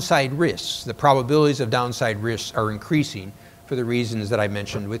downside risks, the probabilities of downside risks are increasing for the reasons that I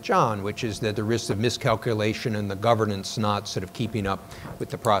mentioned with John, which is that the risk of miscalculation and the governance not sort of keeping up with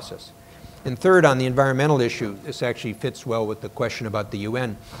the process. And third, on the environmental issue, this actually fits well with the question about the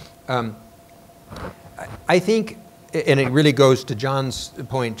UN. I think, and it really goes to John's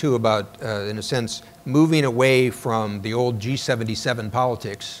point too about, in a sense, moving away from the old G77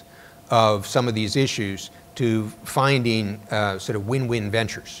 politics of some of these issues to finding sort of win-win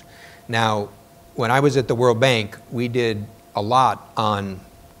ventures. Now, when I was at the World Bank, we did a lot on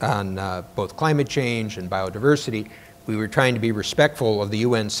both climate change and biodiversity. We were trying to be respectful of the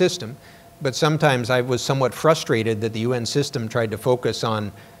UN system, but sometimes I was somewhat frustrated that the UN system tried to focus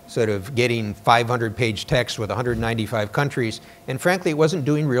on sort of getting 500-page text with 195 countries, and frankly, it wasn't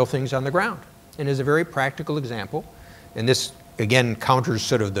doing real things on the ground. And as a very practical example, and this again counters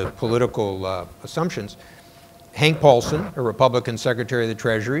sort of the political assumptions, Hank Paulson, a Republican Secretary of the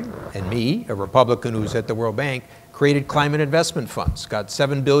Treasury, and me, a Republican who's at the World Bank, created climate investment funds, got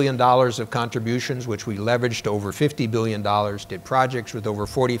 $7 billion of contributions, which we leveraged to over $50 billion, did projects with over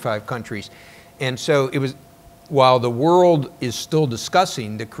 45 countries. And so it was, while the world is still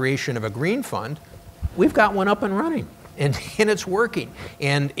discussing the creation of a green fund, we've got one up and running, and it's working.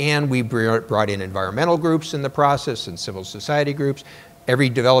 And we brought in environmental groups in the process and civil society groups. Every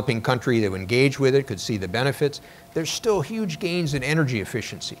developing country that would engage with it could see the benefits. There's still huge gains in energy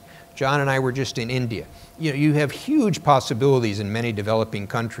efficiency. John and I were just in India. You have huge possibilities in many developing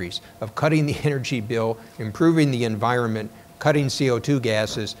countries of cutting the energy bill, improving the environment, cutting CO2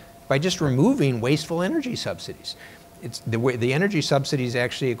 gases by just removing wasteful energy subsidies. The energy subsidies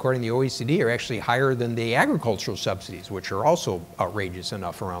actually, according to the OECD, are actually higher than the agricultural subsidies, which are also outrageous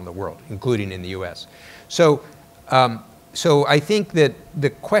enough around the world, including in the US. So I think that the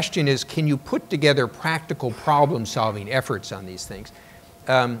question is, can you put together practical problem-solving efforts on these things?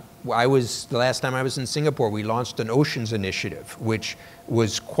 The last time I was in Singapore, we launched an oceans initiative, which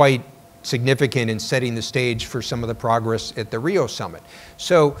was quite significant in setting the stage for some of the progress at the Rio summit.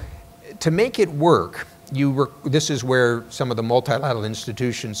 So to make it work, this is where some of the multilateral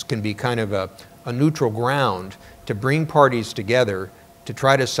institutions can be kind of a neutral ground to bring parties together to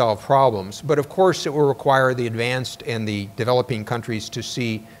try to solve problems. But of course, it will require the advanced and the developing countries to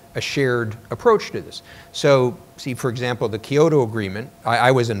see a shared approach to this. So, see, for example, the Kyoto Agreement,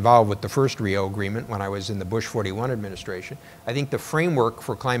 I was involved with the first Rio Agreement when I was in the Bush 41 administration. I think the framework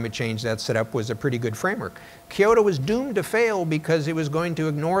for climate change that set up was a pretty good framework. Kyoto was doomed to fail because it was going to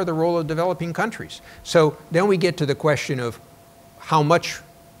ignore the role of developing countries. So then we get to the question of how much,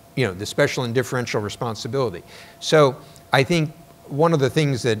 the special and differential responsibility. So I think one of the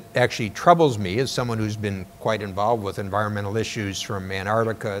things that actually troubles me as someone who's been quite involved with environmental issues from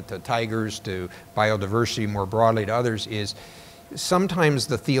Antarctica to tigers to biodiversity more broadly to others is sometimes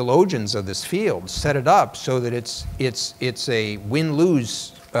the theologians of this field set it up so that it's a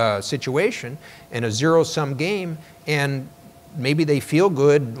win-lose situation and a zero-sum game, and maybe they feel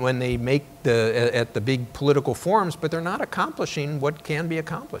good when they make at the big political forums, but they're not accomplishing what can be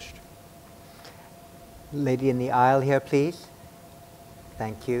accomplished. Lady in the aisle here, please.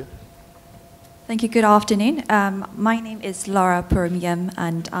 Thank you. Thank you. Good afternoon. My name is Laura Purimyam,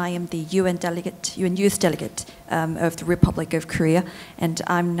 and I am the UN Youth Delegate of the Republic of Korea, and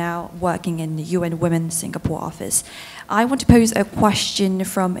I'm now working in the UN Women Singapore office. I want to pose a question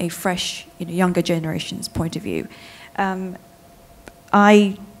from a fresh, younger generation's point of view.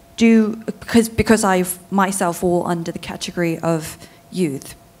 I do, because I myself fall under the category of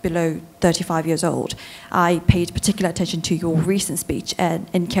youth, below 35 years old, I paid particular attention to your recent speech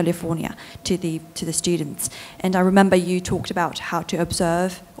in California to the students. And I remember you talked about how to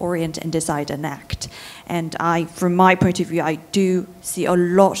observe, orient, and decide and act. And from my point of view, I do see a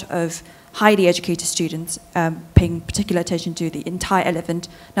lot of highly educated students paying particular attention to the entire elephant,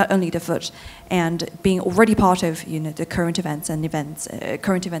 not only the foot, and being already part of the current events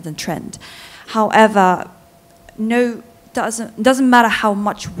and trend. However, doesn't matter how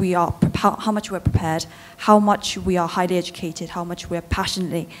much we are prepared, how much we are highly educated, how much we are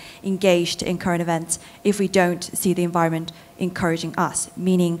passionately engaged in current events, if we don't see the environment encouraging us,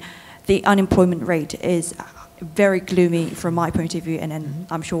 meaning the unemployment rate is very gloomy from my point of view, and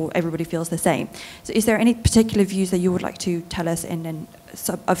I'm sure everybody feels the same. So is there any particular views that you would like to tell us in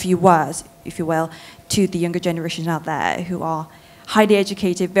a few words, if you will, to the younger generation out there who are highly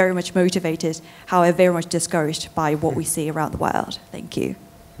educated, very much motivated, however, very much discouraged by what we see around the world? Thank you.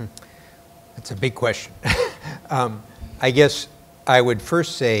 That's a big question. I guess I would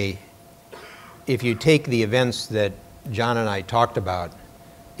first say, if you take the events that John and I talked about,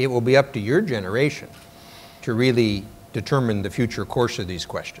 it will be up to your generation to really determine the future course of these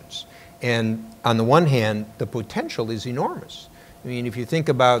questions. And on the one hand, the potential is enormous. I mean, if you think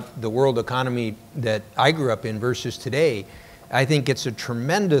about the world economy that I grew up in versus today, I think it's a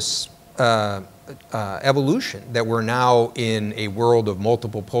tremendous evolution that we're now in a world of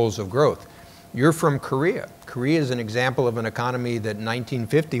multiple poles of growth. You're from Korea. Korea is an example of an economy that in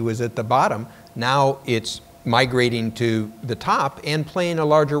 1950 was at the bottom. Now it's migrating to the top and playing a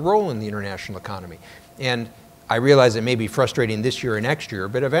larger role in the international economy. And I realize it may be frustrating this year or next year,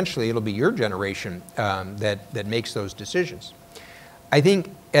 but eventually it'll be your generation that makes those decisions. I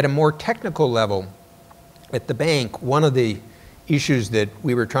think at a more technical level, at the bank, one of the issues that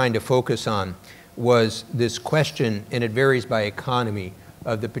we were trying to focus on was this question, and it varies by economy,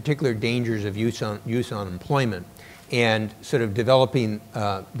 of the particular dangers of youth unemployment and sort of developing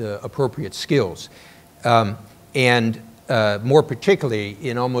the appropriate skills. More particularly,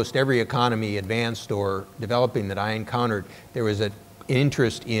 in almost every economy, advanced or developing, that I encountered, there was an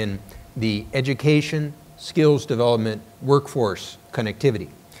interest in the education, skills development, workforce connectivity.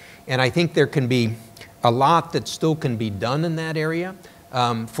 And I think there can be a lot that still can be done in that area.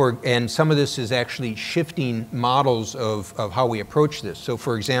 And some of this is actually shifting models of how we approach this. So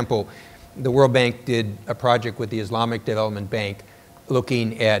for example, the World Bank did a project with the Islamic Development Bank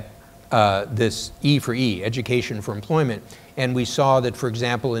looking at this E for E, education for employment. And we saw that, for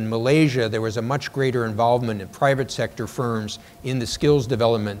example, in Malaysia, there was a much greater involvement in private sector firms in the skills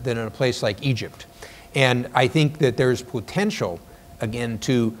development than in a place like Egypt. And I think that there's potential, again,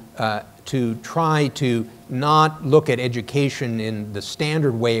 to try to not look at education in the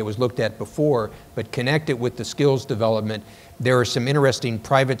standard way it was looked at before, but connect it with the skills development. There are some interesting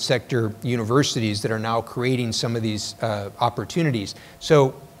private sector universities that are now creating some of these opportunities.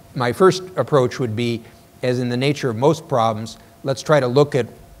 So my first approach would be, as in the nature of most problems, let's try to look at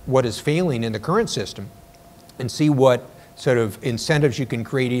what is failing in the current system and see what sort of incentives you can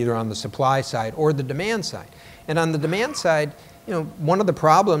create either on the supply side or the demand side. And on the demand side, you know, one of the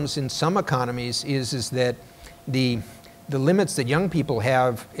problems in some economies is that the limits that young people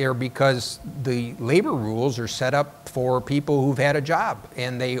have are because the labor rules are set up for people who've had a job,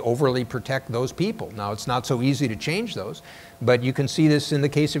 and they overly protect those people. Now, it's not so easy to change those, but you can see this in the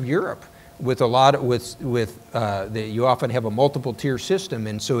case of Europe. With a lot of, you often have a multiple tier system,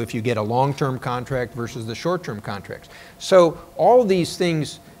 and so if you get a long-term contract versus the short-term contracts. So all these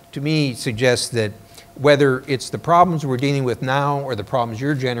things, to me, suggest that whether it's the problems we're dealing with now or the problems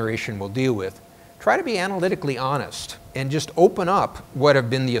your generation will deal with, try to be analytically honest and just open up what have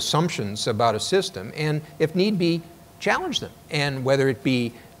been the assumptions about a system, and if need be, challenge them. And whether it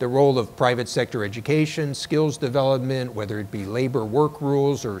be the role of private sector education, skills development, whether it be labor work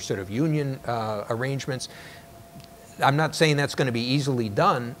rules or sort of union arrangements, I'm not saying that's going to be easily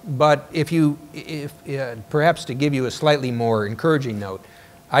done, but if perhaps to give you a slightly more encouraging note,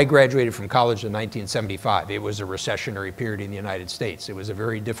 I graduated from college in 1975. It was a recessionary period in the United States. It was a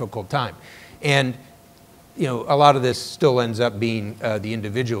very difficult time. And you know, a lot of this still ends up being the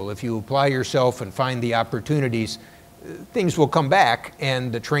individual. If you apply yourself and find the opportunities, things will come back,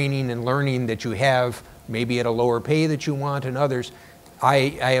 and the training and learning that you have, maybe at a lower pay that you want and others,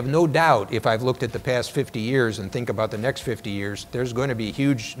 I have no doubt, if I've looked at the past 50 years and think about the next 50 years, there's going to be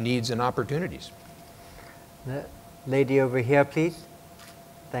huge needs and opportunities. The lady over here, please.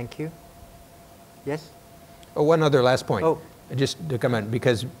 Thank you. Yes? Oh, one other last point. Oh. Just to come on,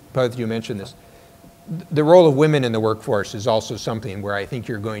 because both of you mentioned this. The role of women in the workforce is also something where I think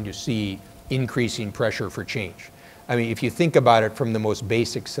you're going to see increasing pressure for change. I mean, if you think about it from the most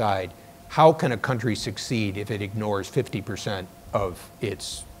basic side, how can a country succeed if it ignores 50% of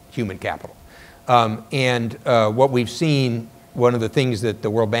its human capital? What we've seen, one of the things that the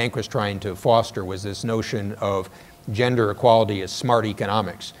World Bank was trying to foster was this notion of gender equality as smart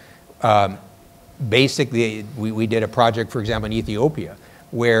economics. Basically, we did a project, for example, in Ethiopia,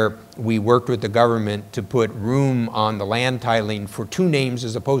 where we worked with the government to put room on the land titling for 2 names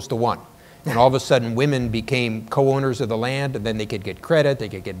as opposed to 1. And all of a sudden, women became co-owners of the land, and then they could get credit, they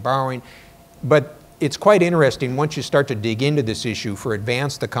could get borrowing. But it's quite interesting, once you start to dig into this issue for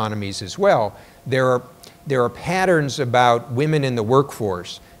advanced economies as well, there are patterns about women in the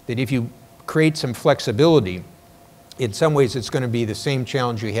workforce that if you create some flexibility, in some ways it's going to be the same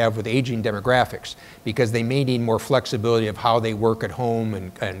challenge you have with aging demographics, because they may need more flexibility of how they work at home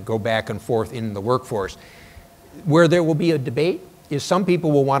and go back and forth in the workforce. Where there will be a debate is some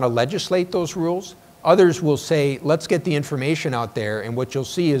people will want to legislate those rules. Others will say, let's get the information out there, and what you'll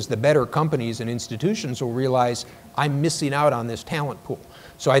see is the better companies and institutions will realize, I'm missing out on this talent pool.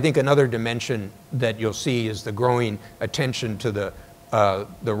 So I think another dimension that you'll see is the growing attention to the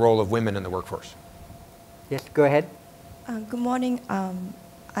role of women in the workforce. Yes, go ahead. Good morning.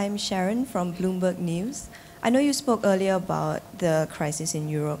 I'm Sharon from Bloomberg News. I know you spoke earlier about the crisis in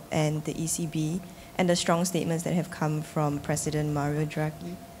Europe and the ECB and the strong statements that have come from President Mario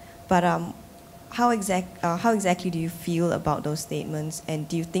Draghi. But how exactly do you feel about those statements, and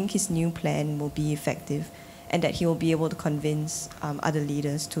do you think his new plan will be effective and that he will be able to convince other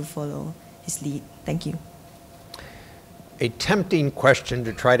leaders to follow his lead? Thank you. A tempting question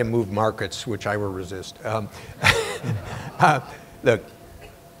to try to move markets, which I will resist. Look,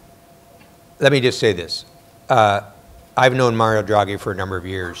 let me just say this. I've known Mario Draghi for a number of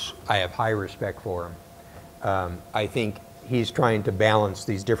years. I have high respect for him. I think he's trying to balance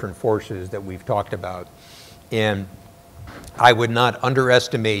these different forces that we've talked about. And I would not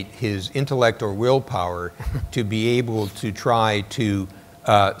underestimate his intellect or willpower to be able to try to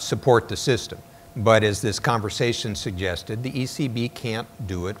support the system. But as this conversation suggested, the ECB can't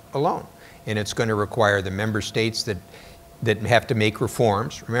do it alone. And it's going to require the member states that have to make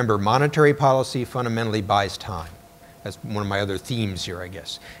reforms. Remember, monetary policy fundamentally buys time. That's one of my other themes here, I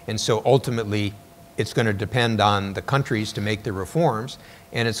guess. And so ultimately, it's going to depend on the countries to make the reforms,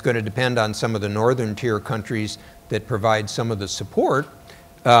 and it's going to depend on some of the northern tier countries that provide some of the support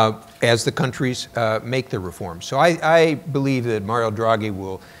as the countries make the reforms. So I believe that Mario Draghi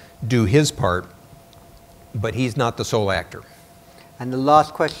will do his part, but he's not the sole actor. And the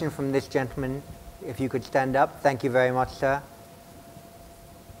last question from this gentleman, if you could stand up. Thank you very much, sir.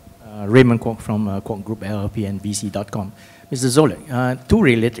 Raymond Kwok from Kwok Group LLP and VC.com. Mr. Zoellick, 2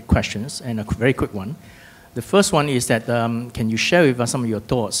 related questions and a very quick one. The first one is that can you share with us some of your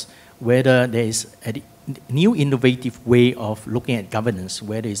thoughts whether there is a new innovative way of looking at governance,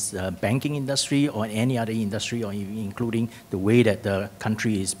 whether it's the banking industry or any other industry, or even including the way that the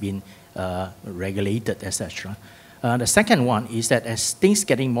country is being regulated, etc. The second one is that as things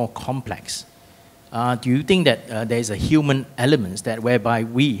getting more complex, do you think that there is a human element that whereby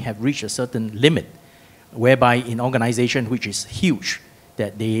we have reached a certain limit whereby in organization which is huge,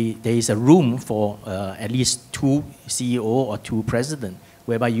 that there is a room for at least 2 CEO or 2 presidents,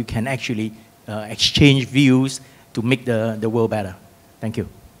 whereby you can actually exchange views to make the world better? Thank you.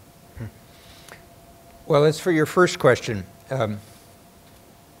 Well, as for your first question,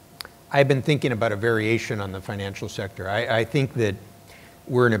 I've been thinking about a variation on the financial sector. I think that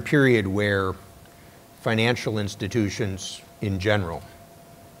we're in a period where financial institutions in general,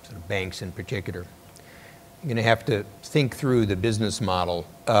 sort of banks in particular, are going to have to think through the business model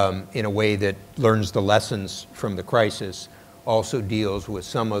in a way that learns the lessons from the crisis, also deals with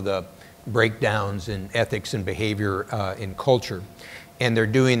some of the breakdowns in ethics and behavior in culture. And they're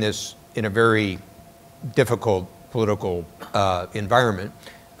doing this in a very difficult political environment,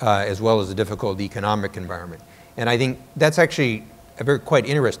 as well as a difficult economic environment. And I think that's actually a very quite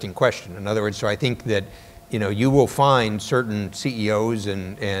interesting question. In other words, so I think that you will find certain CEOs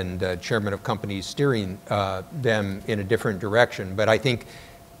and chairmen of companies steering them in a different direction. But I think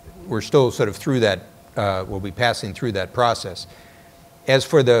we're still sort of through that, we'll be passing through that process. As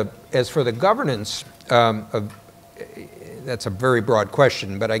for the governance, that's a very broad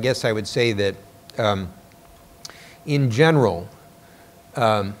question, but I guess I would say that in general,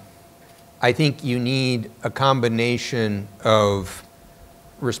 I think you need a combination of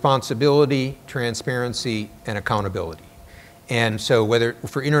responsibility, transparency, and accountability. And so whether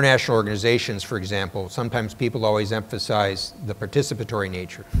for international organizations, for example, sometimes people always emphasize the participatory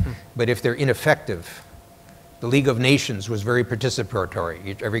nature. But if they're ineffective, the League of Nations was very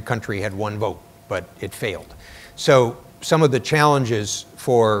participatory. Every country had 1 vote, but it failed. So some of the challenges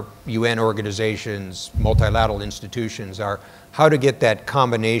for UN organizations, multilateral institutions, are how to get that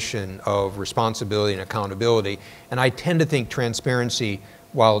combination of responsibility and accountability. And I tend to think transparency,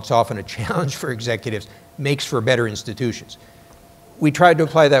 while it's often a challenge for executives, makes for better institutions. We tried to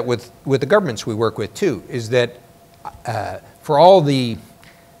apply that with the governments we work with too, is that for all the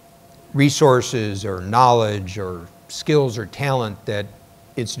resources or knowledge or skills or talent that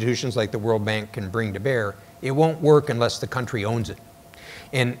institutions like the World Bank can bring to bear, it won't work unless the country owns it.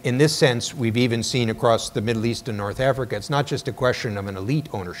 And in this sense, we've even seen across the Middle East and North Africa, it's not just a question of an elite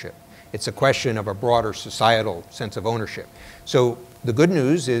ownership. It's a question of a broader societal sense of ownership. So the good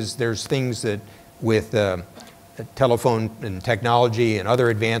news is there's things that with telephone and technology and other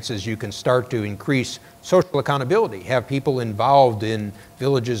advances, you can start to increase social accountability, have people involved in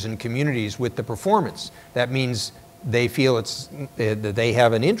villages and communities with the performance. That means they feel that they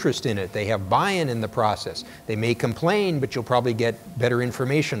have an interest in it. They have buy-in in the process. They may complain, but you'll probably get better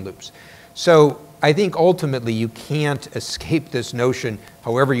information loops. So I think ultimately you can't escape this notion,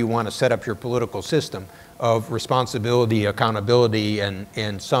 however you want to set up your political system, of responsibility, accountability,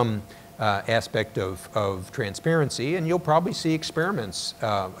 and some aspect of transparency. And you'll probably see experiments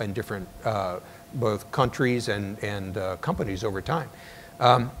in different both countries and companies over time.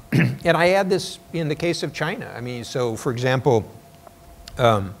 And I add this in the case of China. I mean, so for example,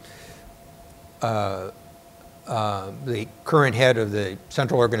 the current head of the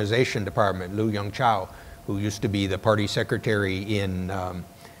Central Organization Department, Liu Yongchao, who used to be the party secretary in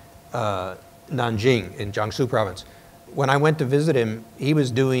Nanjing in Jiangsu province, when I went to visit him, he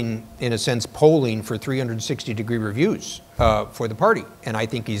was doing, in a sense, polling for 360-degree reviews for the party. And I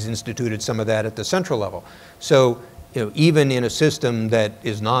think he's instituted some of that at the central level. So even in a system that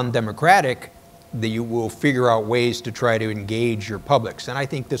is non-democratic, that you will figure out ways to try to engage your publics. And I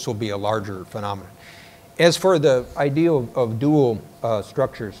think this will be a larger phenomenon. As for the idea of dual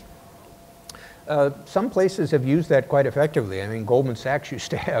structures, some places have used that quite effectively. I mean, Goldman Sachs used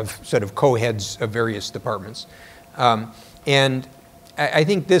to have sort of co-heads of various departments. And I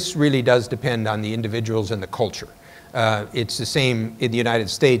think this really does depend on the individuals and the culture. It's the same in the United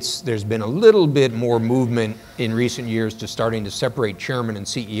States. There's been a little bit more movement in recent years to starting to separate chairmen and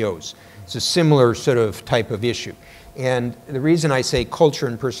CEOs. It's a similar sort of type of issue. And the reason I say culture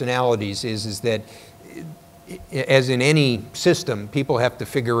and personalities is that, as in any system, people have to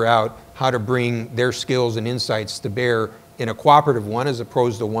figure out how to bring their skills and insights to bear in a cooperative one as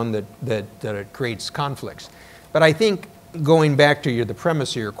opposed to one that creates conflicts. But I think, going back to the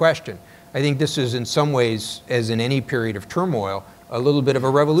premise of your question, I think this is in some ways, as in any period of turmoil, a little bit of a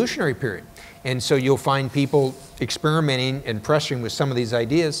revolutionary period. And so you'll find people experimenting and pressuring with some of these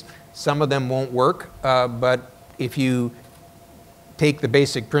ideas. Some of them won't work, but if you take the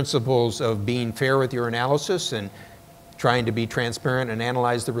basic principles of being fair with your analysis and trying to be transparent and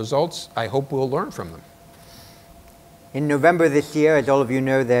analyze the results, I hope we'll learn from them. In November this year, as all of you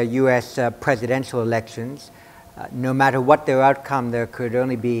know, there are US presidential elections. No matter what their outcome, there could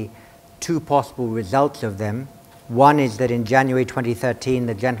only be 2 possible results of them. One is that in January 2013,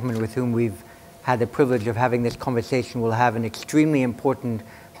 the gentleman with whom we've had the privilege of having this conversation will have an extremely important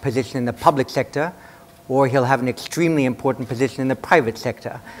position in the public sector, or he'll have an extremely important position in the private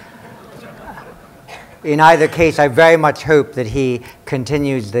sector. In either case, I very much hope that he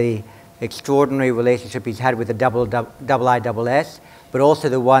continues the extraordinary relationship he's had with the IISS, but also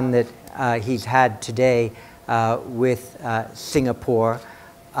the one that he's had today with Singapore.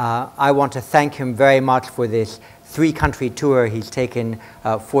 I want to thank him very much for this 3-country tour he's taken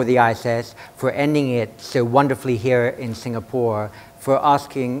for the ISS, for ending it so wonderfully here in Singapore, for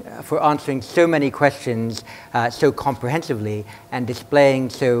answering so many questions so comprehensively, and displaying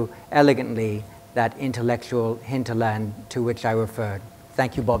so elegantly that intellectual hinterland to which I referred.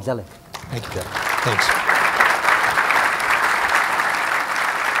 Thank you, Bob Zoellick. Thank you, Jeff. Thanks.